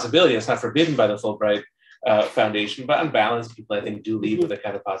 That's a possibility. It's not forbidden by the Fulbright Foundation, but on balance, people I think do leave with a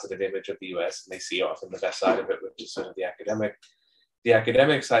kind of positive image of the US, and they see often the best side of it, which is sort of the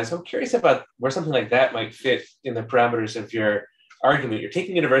academic side. So I'm curious about where something like that might fit in the parameters of your argument. You're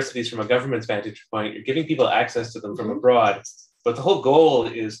taking universities from a government's vantage point, you're giving people access to them from abroad, but the whole goal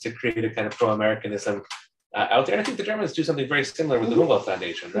is to create a kind of pro-Americanism out there. And I think the Germans do something very similar with the Humboldt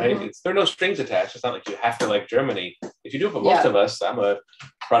Foundation, right? There are no strings attached. It's not like you have to like Germany. If you do, but most of us, I'm a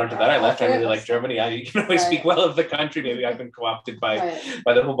product of that. I left. I really like Germany. I can always speak well of the country. Maybe I've been co-opted by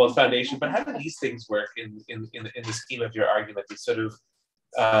the Humboldt Foundation. But how do these things work in the scheme of your argument? These sort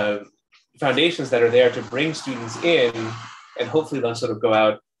of foundations that are there to bring students in, and hopefully they'll sort of go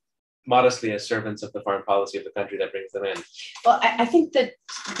out modestly as servants of the foreign policy of the country that brings them in. Well, I think that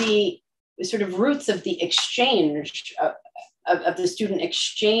the sort of roots of the exchange, of the student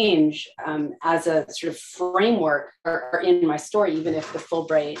exchange as a sort of framework are in my story, even if the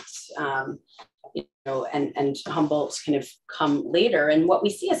Fulbright and Humboldt kind of come later. And what we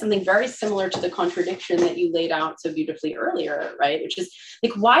see is something very similar to the contradiction that you laid out so beautifully earlier, right? Which is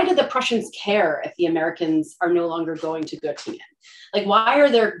like, why do the Prussians care if the Americans are no longer going to Göttingen? Like, why are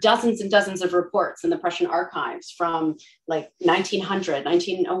there dozens and dozens of reports in the Prussian archives from like 1900,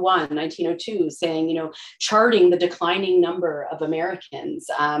 1901, 1902, saying, charting the declining number of Americans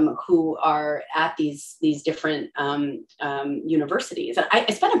who are at these different universities. And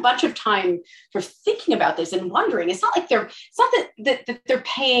I spent a bunch of time sort of thinking about this and wondering, it's not that they're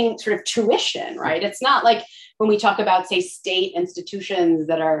paying sort of tuition, right? It's not like when we talk about, say, state institutions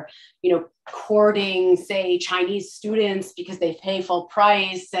that are, courting, say, Chinese students because they pay full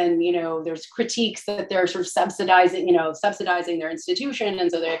price, and there's critiques that they're sort of subsidizing their institution,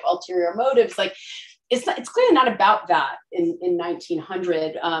 and so they have ulterior motives. Like, it's clearly not about that in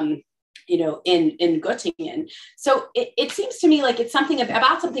 1900. In Göttingen. So it seems to me like it's something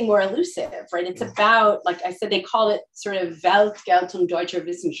about something more elusive, right? It's about, like I said, they call it sort of Weltgeltung deutscher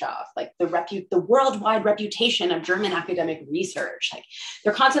Wissenschaft, like the worldwide reputation of German academic research. Like,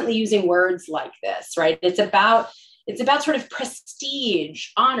 they're constantly using words like this, right? It's about sort of prestige,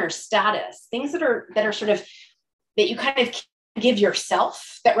 honor, status, things that are sort of, that you kind of give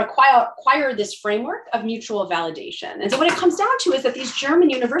yourself, that require this framework of mutual validation. And so what it comes down to is that these German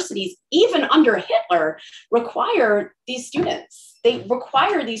universities, even under Hitler, require these students. They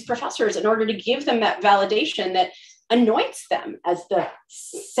require these professors in order to give them that validation that anoints them as the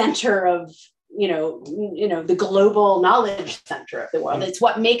center of, the global knowledge center of the world. It's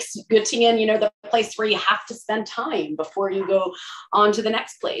what makes Göttingen, the place where you have to spend time before you go on to the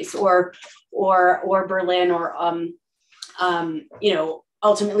next place, or Berlin, or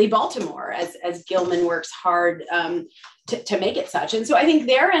ultimately Baltimore, as Gilman works hard to make it such. And so I think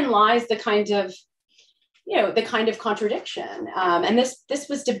therein lies the kind of contradiction. And this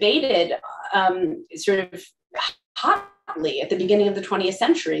was debated sort of hotly at the beginning of the 20th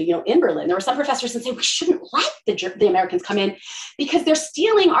century. In Berlin, there were some professors that say we shouldn't let the Americans come in because they're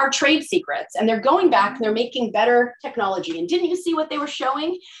stealing our trade secrets, and they're going back and they're making better technology. And didn't you see what they were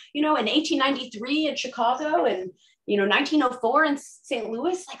showing, in 1893 in Chicago, and 1904 in St.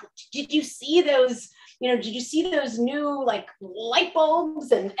 Louis? Like, did you see those new like light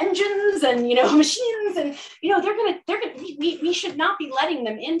bulbs and engines and machines? And we should not be letting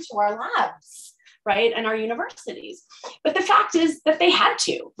them into our labs right, and our universities. But the fact is that they had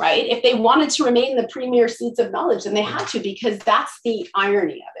to, right? If they wanted to remain the premier seats of knowledge, then they had to, because that's the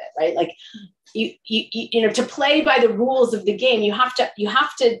irony of it, right? Like you know, to play by the rules of the game, you have to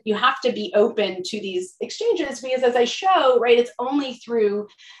be open to these exchanges, because as I show, right, it's only through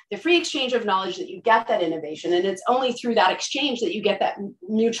the free exchange of knowledge that you get that innovation, and it's only through that exchange that you get that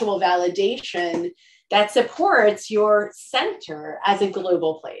mutual validation that supports your center as a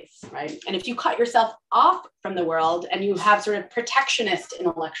global place, right? And if you cut yourself off from the world and you have sort of protectionist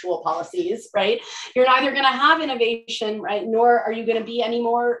intellectual policies, right, you're neither going to have innovation, right, nor are you going to be any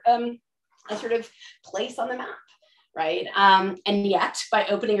more a sort of place on the map, right? And yet, by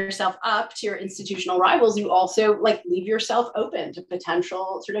opening yourself up to your institutional rivals, you also like leave yourself open to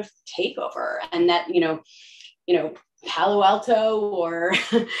potential sort of takeover, and that you know, Palo Alto or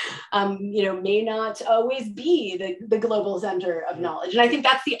may not always be the global center of knowledge. And I think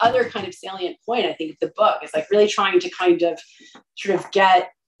that's the other kind of salient point, I think, of the book, is like really trying to kind of sort of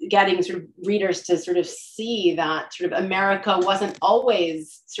getting sort of readers to sort of see that sort of America didn't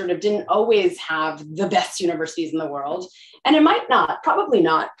always have the best universities in the world. And it might not, probably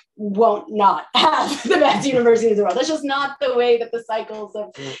not, won't not have the best universities in the world. That's just not the way that the cycles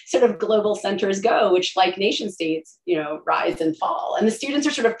of sort of global centers go, which, like nation states, rise and fall. And the students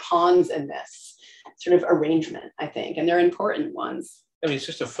are sort of pawns in this sort of arrangement, I think, and they're important ones. I mean, it's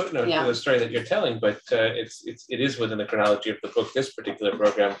just a footnote to the story that you're telling, but it is within the chronology of the book, this particular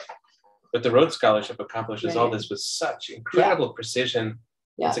program. But the Rhodes Scholarship accomplishes all this with such incredible precision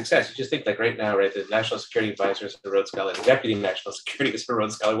and success. You just think, like right now, right, the National Security Advisor is a Rhodes Scholar, the Deputy National Security is a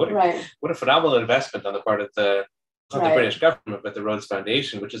Rhodes Scholar. What a phenomenal investment on the part of the British government, but the Rhodes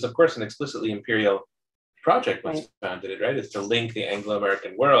Foundation, which is, of course, an explicitly imperial project once founded it, right? Is to link the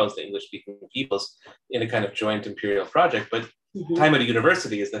Anglo-American worlds, the English-speaking peoples, in a kind of joint imperial project. But time at a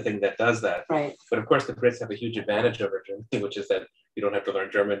university is the thing that does that. Right. But of course, the Brits have a huge advantage over Germany, which is that you don't have to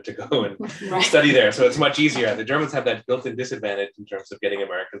learn German to go and study there. So it's much easier. The Germans have that built-in disadvantage in terms of getting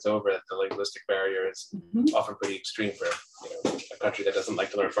Americans over, that the linguistic barrier is often pretty extreme for a country that doesn't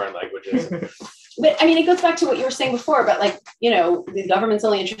like to learn foreign languages. But I mean, it goes back to what you were saying before, but like, the government's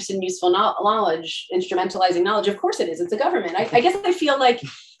only interested in useful knowledge, instrumentalizing knowledge. Of course it is. It's a government. I guess I feel like,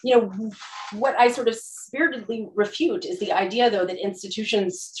 what I sort of spiritedly refute is the idea, though, that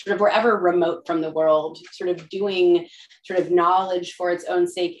institutions sort of were ever remote from the world, sort of doing sort of knowledge for its own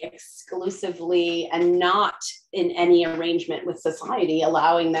sake exclusively, and not in any arrangement with society,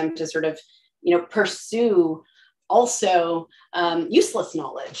 allowing them to sort of, pursue also useless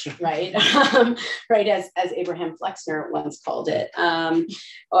knowledge, right? Right, as Abraham Flexner once called it,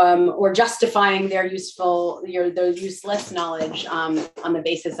 or justifying their useless knowledge on the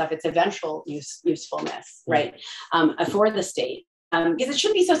basis of its eventual usefulness, right, for the state. Because it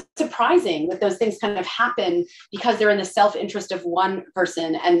shouldn't be so surprising that those things kind of happen because they're in the self-interest of one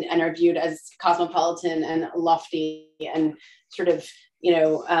person and are viewed as cosmopolitan and lofty and sort of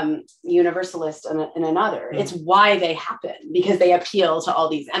universalist in another. It's why they happen, because they appeal to all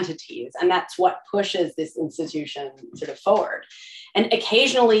these entities, and that's what pushes this institution sort of forward. And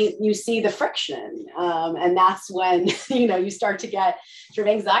occasionally you see the friction, and that's when you start to get sort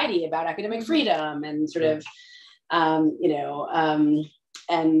of anxiety about academic freedom and sort of and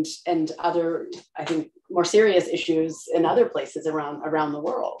other, I think, more serious issues in other places around the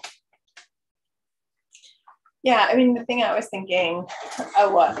world. Yeah, I mean, the thing I was thinking,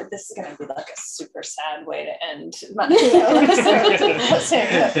 this is going to be like a super sad way to end.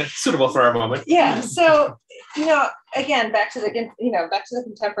 Suitable for our moment. Yeah. So, again, back to the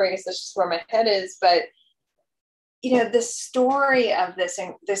contemporaries. That's just where my head is. But the story of this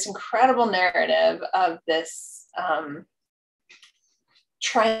incredible narrative of this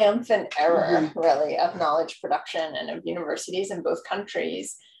triumphant era, really, of knowledge production and of universities in both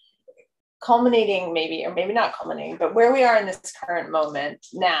countries, culminating maybe, or maybe not culminating, but where we are in this current moment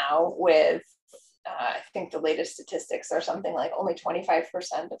now with, I think the latest statistics are something like only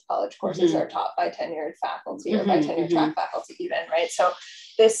 25% of college courses are taught by tenured faculty or by tenured track faculty even, right? So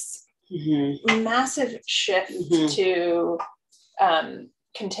this massive shift to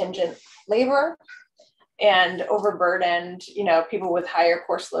contingent labor and overburdened, people with higher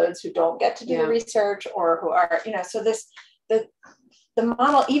course loads who don't get to do the research, or who are, so the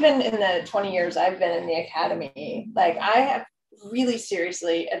model, even in the 20 years I've been in the academy, like I have really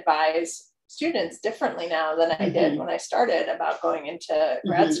seriously advised students differently now than I did when I started about going into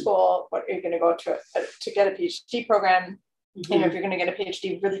grad school. What are you going to go to get a PhD program? If you're going to get a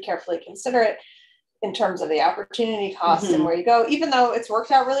PhD, really carefully consider it in terms of the opportunity cost and where you go, even though it's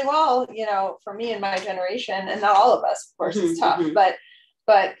worked out really well, for me and my generation, and not all of us, of course, it's tough, but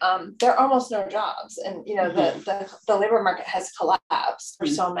but there are almost no jobs, and you know the labor market has collapsed for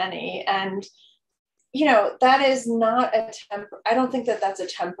so many, and you know that is not a I don't think that that's a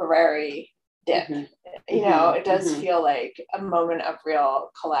temporary dip. You know, it does feel like a moment of real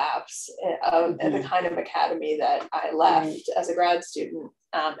collapse of the kind of academy that I left as a grad student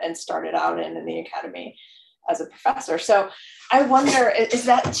and started out in the academy as a professor. So I wonder, is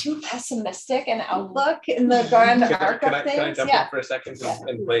that too pessimistic an outlook in the grand arc of things? Can I jump in for a second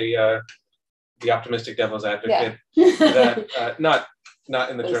and play the optimistic devil's advocate? That, not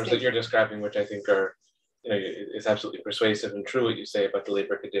in the terms that you're describing, which I think are, you know, is absolutely persuasive and true what you say about the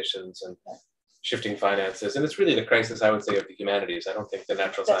labor conditions and shifting finances. And it's really the crisis, I would say, of the humanities. I don't think the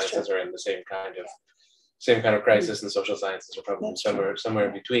natural sciences are in the same kind of crisis, and social sciences are probably somewhere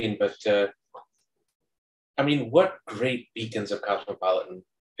in between. But I mean, what great beacons of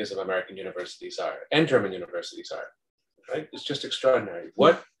cosmopolitanism American universities are, and German universities are, right? It's just extraordinary.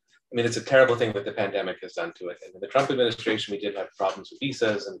 I mean, it's a terrible thing that the pandemic has done to it. And in the Trump administration, we did have problems with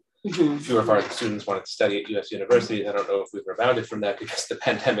visas, and fewer foreign students wanted to study at US universities. I don't know if we've rebounded from that because the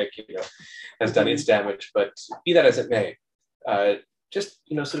pandemic, you know, has done its damage. But be that as it may, just,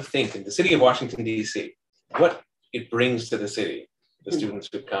 you know, sort of think in the city of Washington, D.C., what it brings to the city, the students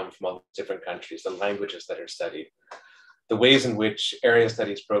who come from all different countries, the languages that are studied, the ways in which area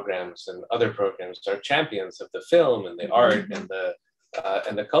studies programs and other programs are champions of the film and the art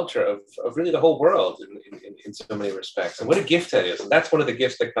and the culture of really the whole world in so many respects. And what a gift that is. And that's one of the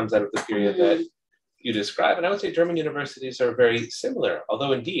gifts that comes out of the period that you describe. And I would say German universities are very similar,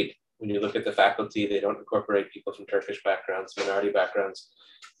 although indeed, when you look at the faculty, they don't incorporate people from Turkish backgrounds, minority backgrounds,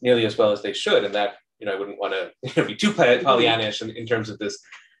 nearly as well as they should. And that, you know, I wouldn't want to be too Pollyannish in terms of this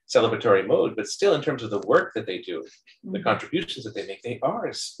celebratory mode, but still in terms of the work that they do, the contributions that they make, they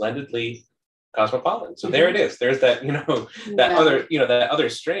are splendidly cosmopolitan. So there it is. There's that, you know, that other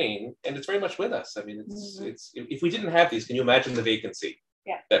strain, and it's very much with us. I mean, it's if we didn't have these, can you imagine the vacancy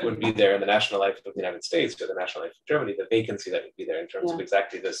that would be there in the national life of the United States or the national life of Germany, the vacancy that would be there in terms of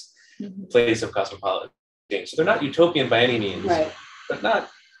exactly this place of cosmopolitan change. So they're not utopian by any means, but not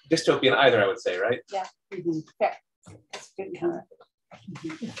dystopian either, I would say, right? Yeah. Yeah. That's a good comment.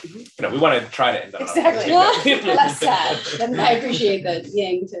 You know, we want to try to end up exactly. Less sad. I appreciate that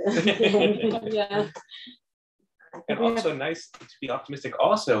yang too. Yeah. And also nice to be optimistic.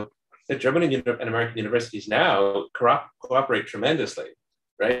 Also, that German and American universities now cooperate tremendously,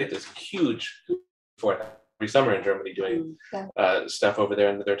 right? There's huge for every summer in Germany doing stuff over there,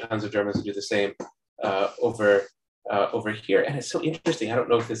 and there are tons of Germans who do the same over here. And it's so interesting. I don't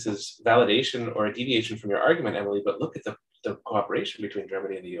know if this is validation or a deviation from your argument, Emily, but look at the cooperation between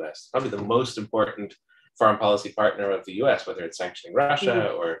Germany and the US. Probably the most important foreign policy partner of the US, whether it's sanctioning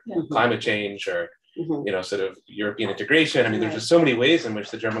Russia or climate change or you know, sort of European integration. I mean, there's just so many ways in which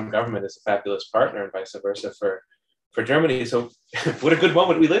the German government is a fabulous partner and vice versa for Germany. So what a good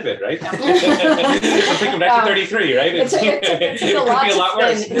moment we live in, right? Think of 1933, right? It could be a lot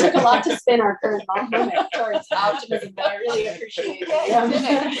worse. It took a lot to spin our current moment towards optimism, but I really appreciate it.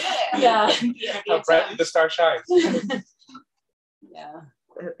 Yeah. How brightly the star shines. Yeah.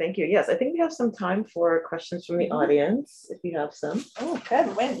 Thank you. Yes, I think we have some time for questions from the audience, if you have some. Oh,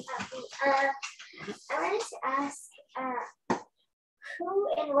 good. Win. I wanted to ask, who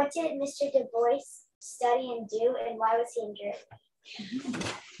and what did Mr. Du Bois study and do, and why was he in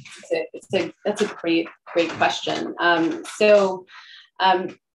Germany? That's a great question.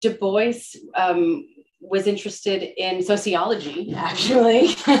 Du Bois was interested in sociology,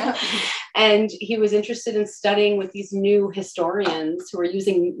 actually. And he was interested in studying with these new historians who were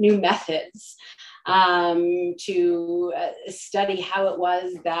using new methods to study how it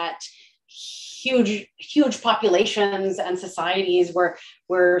was that huge populations and societies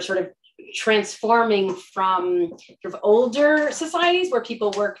were sort of transforming from sort of older societies where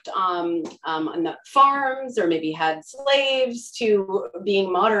people worked on the farms or maybe had slaves to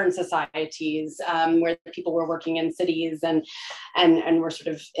being modern societies where people were working in cities and were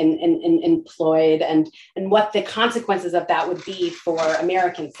sort of employed and what the consequences of that would be for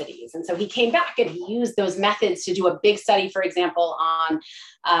American cities. And so he came back and he used those methods to do a big study, for example, on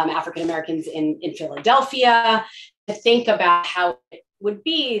African Americans in Philadelphia, to think about how it would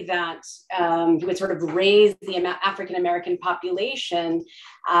be that he would sort of raise the African American population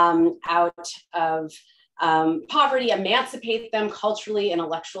out of poverty, emancipate them culturally,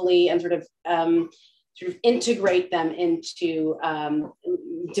 intellectually, and sort of integrate them into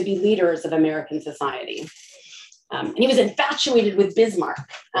to be leaders of American society. And he was infatuated with Bismarck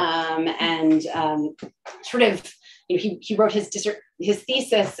and sort of, he wrote his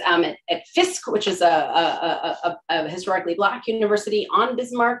thesis at Fisk, which is a historically Black university, on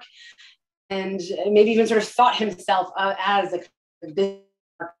Bismarck, and maybe even sort of thought himself as a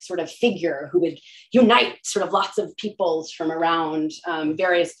sort of figure who would unite sort of lots of peoples from around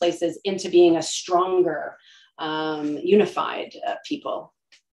various places into being a stronger, unified people.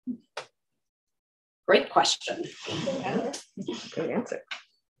 Great question. Yeah. Great answer.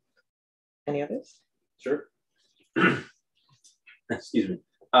 Any others? Sure. Excuse me.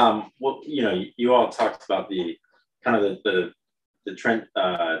 Well, you all talked about the kind of the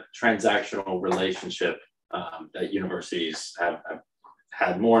transactional relationship that universities have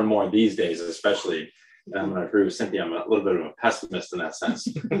had more and more these days, especially. I'm going to agree with Cynthia. I'm a little bit of a pessimist in that sense.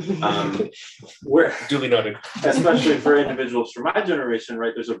 Where Duly noted. Especially for individuals from my generation,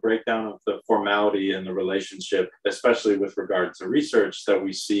 right? There's a breakdown of the formality and the relationship, especially with regard to research that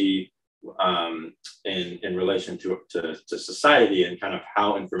we see in relation to society and kind of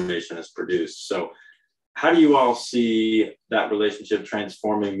how information is produced. So how do you all see that relationship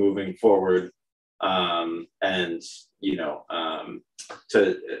transforming moving forward? And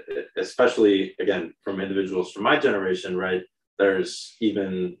to especially again from individuals from my generation, right? There's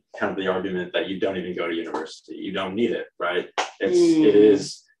even kind of the argument that you don't even go to university, you don't need it, right? It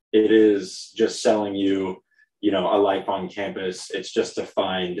is just selling you, a life on campus. It's just to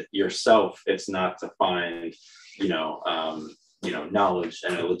find yourself. It's not to find, knowledge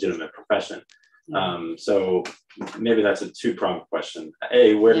and a legitimate profession. So maybe that's a two-pronged question.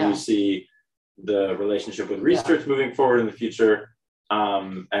 A, where do you see the relationship with research moving forward in the future?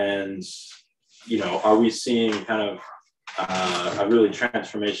 And, are we seeing kind of a really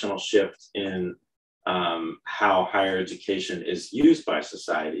transformational shift in how higher education is used by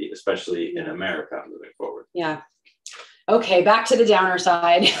society, especially in America moving forward? Yeah. Okay, back to the downer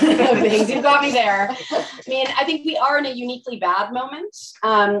side of things. You got me there. I mean, I think we are in a uniquely bad moment,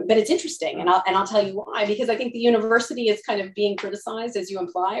 but it's interesting, and I'll tell you why. Because I think the university is kind of being criticized, as you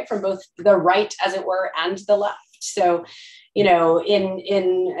imply, from both the right, as it were, and the left. So,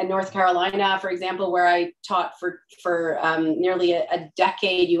 in North Carolina, for example, where I taught for nearly a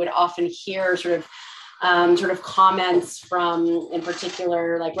decade, you would often hear sort of comments from, in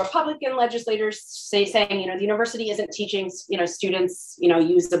particular, like Republican legislators saying, the university isn't teaching, students,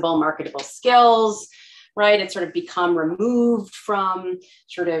 usable, marketable skills, right? It's sort of become removed from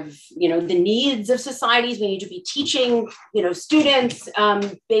sort of, the needs of societies. We need to be teaching, students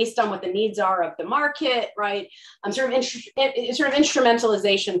based on what the needs are of the market, right? Sort of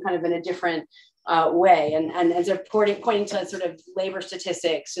instrumentalization kind of in a different way. And as they're pointing to sort of labor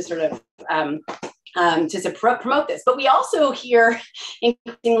statistics to sort of, to promote this. But we also hear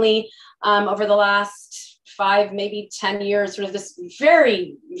increasingly over the last 5, maybe 10 years, sort of this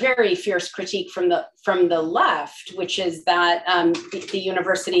very, very fierce critique from the left, which is that the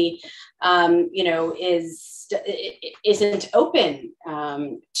university, isn't open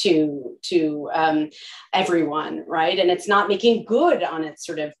to everyone, right? And it's not making good on its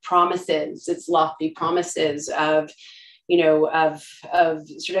sort of promises, its lofty promises of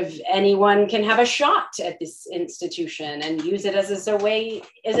sort of anyone can have a shot at this institution and use it as a way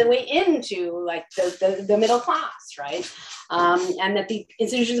into like the middle class, right? And that the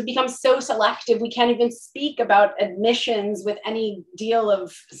institutions have become so selective, we can't even speak about admissions with any deal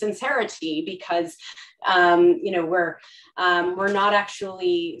of sincerity because we're not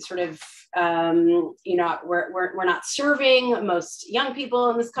actually sort of we're not serving most young people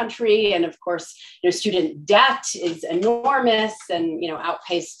in this country, and of course, student debt is enormous and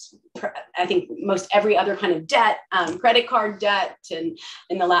outpaced, I think, most every other kind of debt, credit card debt, and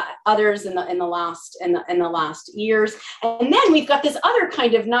in the others in the last years. And then we've got this other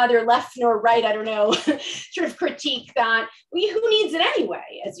kind of neither left nor right, I don't know, sort of critique that who needs it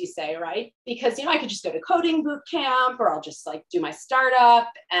anyway, as you say, right? Because I could just go to coding boot camp, or I'll just like do my startup,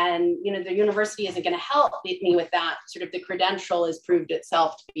 and the university isn't going to help me with that. Sort of the credential has proved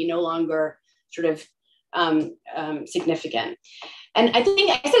itself to be no longer sort of significant. And I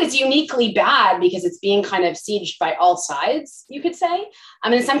think I said it's uniquely bad because it's being kind of sieged by all sides, you could say. I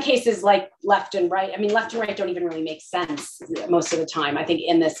mean, in some cases, like left and right, left and right don't even really make sense most of the time, I think,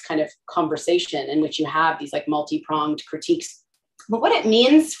 in this kind of conversation in which you have these like multi-pronged critiques. But what it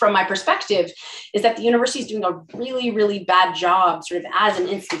means from my perspective is that the university is doing a really, really bad job sort of as an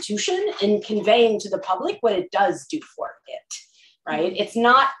institution in conveying to the public what it does do for it, right? It's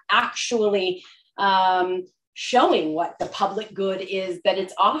not actually showing what the public good is that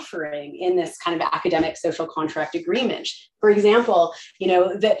it's offering in this kind of academic social contract agreement. For example,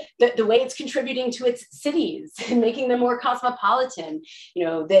 the way it's contributing to its cities and making them more cosmopolitan,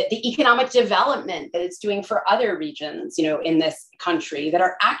 the economic development that it's doing for other regions, in this country that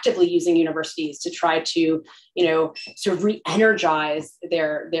are actively using universities to try to, sort of re-energize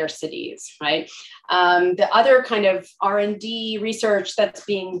their cities, right? The other kind of R&D research that's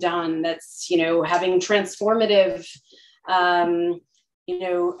being done that's, having transformative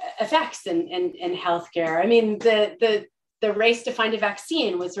effects in healthcare. I mean, the race to find a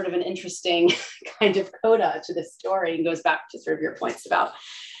vaccine was sort of an interesting kind of coda to this story, and goes back to sort of your points about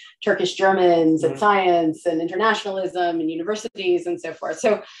Turkish Germans and science and internationalism and universities and so forth.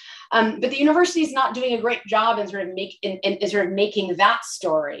 So, but the university is not doing a great job in sort of making that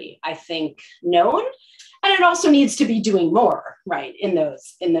story, I think, known. And it also needs to be doing more, right, in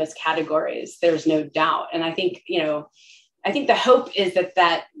those categories. There's no doubt. And I think, I think the hope is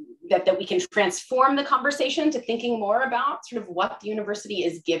that we can transform the conversation to thinking more about sort of what the university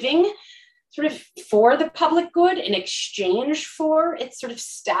is giving sort of for the public good in exchange for its sort of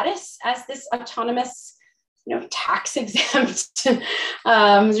status as this autonomous, tax exempt, sort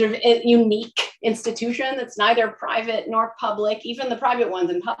of unique institution that's neither private nor public. Even the private ones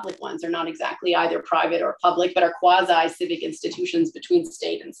and public ones are not exactly either private or public, but are quasi-civic institutions between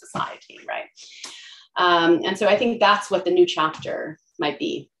state and society, right? And so I think that's what the new chapter might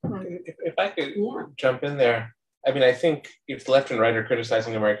be. If I could jump in there, I mean, I think if the left and right are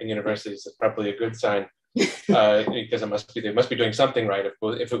criticizing American universities, it's probably a good sign, because they must be doing something right.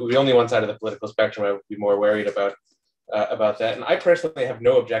 If it were only one side of the political spectrum, I would be more worried about that. And I personally have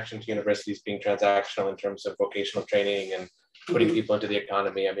no objection to universities being transactional in terms of vocational training and putting people into the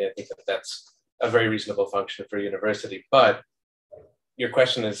economy. I mean, I think that's a very reasonable function for a university. But your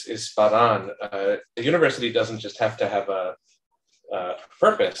question is spot on. The university doesn't just have to have a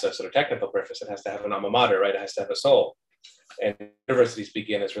purpose, a sort of technical purpose. It has to have an alma mater, right? It has to have a soul. And universities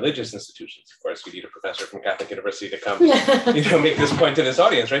begin as religious institutions. Of course, you need a professor from Catholic University to come, make this point to this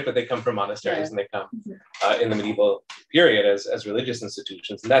audience, right? But they come from monasteries, and they come in the medieval period as religious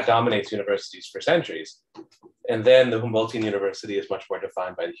institutions, and that dominates universities for centuries. And then the Humboldtian University is much more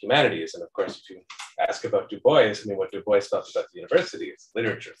defined by the humanities. And of course, if you ask about Du Bois, I mean, what Du Bois felt about the university is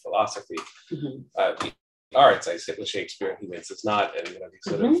literature, philosophy, the arts. I sit with Shakespeare and he wins. It's not, and these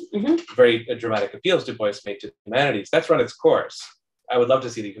sort of very dramatic appeals Du Bois made to the humanities. That's run its course. I would love to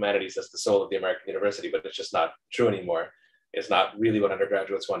see the humanities as the soul of the American university, but it's just not true anymore. It's not really what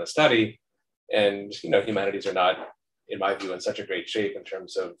undergraduates want to study. And, humanities are not, in my view, in such a great shape in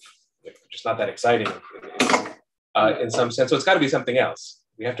terms of just not that exciting in some sense. So it's got to be something else.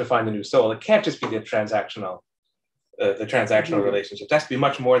 We have to find a new soul. It can't just be the transactional relationship. It has to be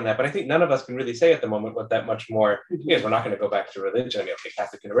much more than that. But I think none of us can really say at the moment what that much more is. We're not going to go back to religion. I mean, okay,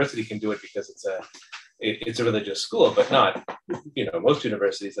 Catholic University can do it because it's a religious school, but not, most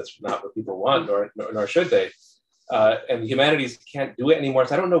universities, that's not what people want, nor should they. And the humanities can't do it anymore.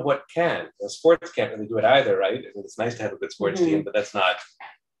 So I don't know what can. The sports can't really do it either, right? I mean, it's nice to have a good sports team, but that's not,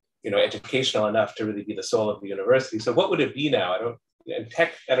 educational enough to really be the soul of the university. So what would it be now?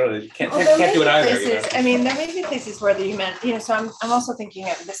 Tech, I don't know. You can't do it either. I mean, there may be places where the human, so I'm also thinking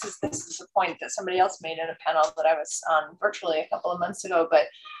of this is a point that somebody else made in a panel that I was on virtually a couple of months ago. But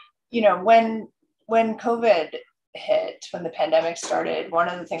when COVID hit, when the pandemic started, one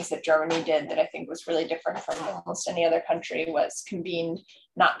of the things that Germany did that I think was really different from almost any other country was convened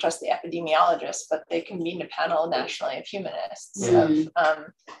not just the epidemiologists, but they convened a panel nationally of humanists, of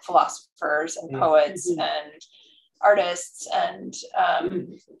philosophers and poets and artists and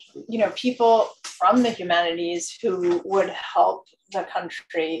people from the humanities who would help the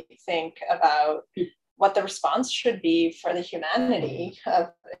country think about what the response should be for the humanity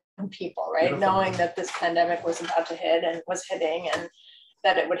of people, right? Knowing that this pandemic was about to hit and was hitting, and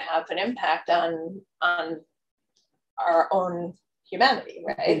that it would have an impact on our own humanity,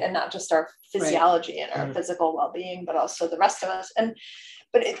 right? And not just our physiology and our physical well-being, but also the rest of us.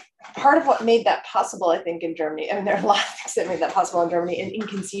 But part of what made that possible, I think, in Germany, I mean, there are a lot of things that made that possible in Germany and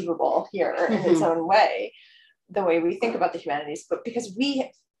inconceivable here in its own way, the way we think about the humanities. But because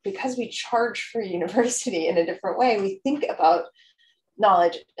we charge for university in a different way, we think about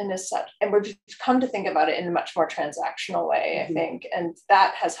knowledge in as such, and we've come to think about it in a much more transactional way, I think. And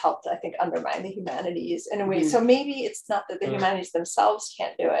that has helped, I think, undermine the humanities in a way. So maybe it's not that the humanities themselves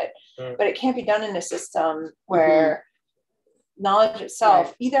can't do it, but it can't be done in a system where knowledge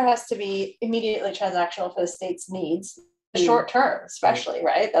itself either has to be immediately transactional for the state's needs, short term, especially,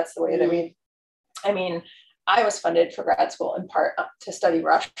 right? That's the way that I was funded for grad school in part to study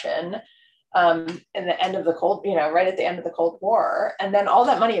Russian in the end of the right at the end of the Cold War. And then all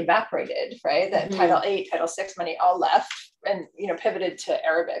that money evaporated, right? That Title VIII, Title VI money all left and pivoted to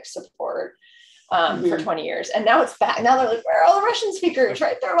Arabic support for 20 years. And now it's back. Now they're like, where are all the Russian speakers,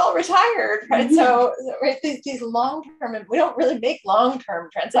 right? They're all retired, right? So right, these long-term, and we don't really make long-term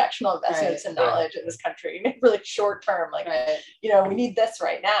transactional investments in knowledge in this country. We make really short-term, like, we need this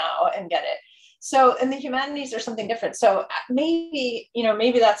right now and get it. So, and the humanities are something different. So maybe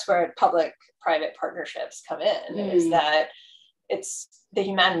that's where public-private partnerships come in, is that the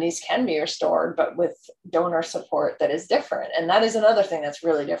humanities can be restored, but with donor support that is different. And that is another thing that's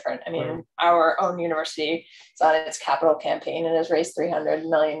really different. I mean, our own university is on its capital campaign and has raised $300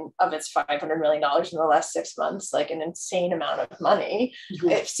 million of its $500 million in the last 6 months, like an insane amount of money.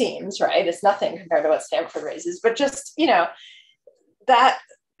 It seems, right? It's nothing compared to what Stanford raises, but just, that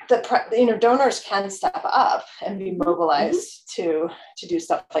donors can step up and be mobilized to do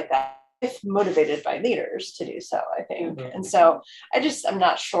stuff like that, if motivated by leaders to do so, I think. And so I'm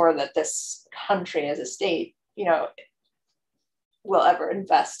not sure that this country as a state, will ever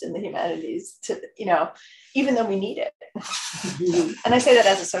invest in the humanities to, even though we need it. And I say that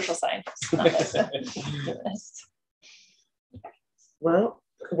as a social scientist, not as a humanist. Well,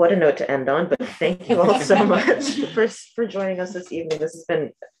 what a note to end on, but thank you all so much for joining us this evening. This has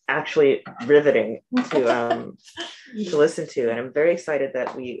been actually riveting to listen to, and I'm very excited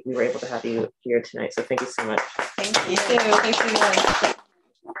that we were able to have you here tonight. So thank you so much. Thank you. Thanks for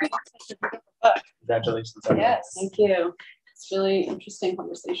Congratulations. Yes. Thank you. It's really interesting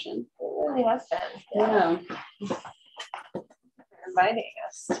conversation. It really has been. Yeah. For inviting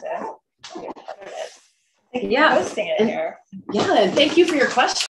us to be a part of it. Thank you for hosting it here. Yeah, and thank you for your questions.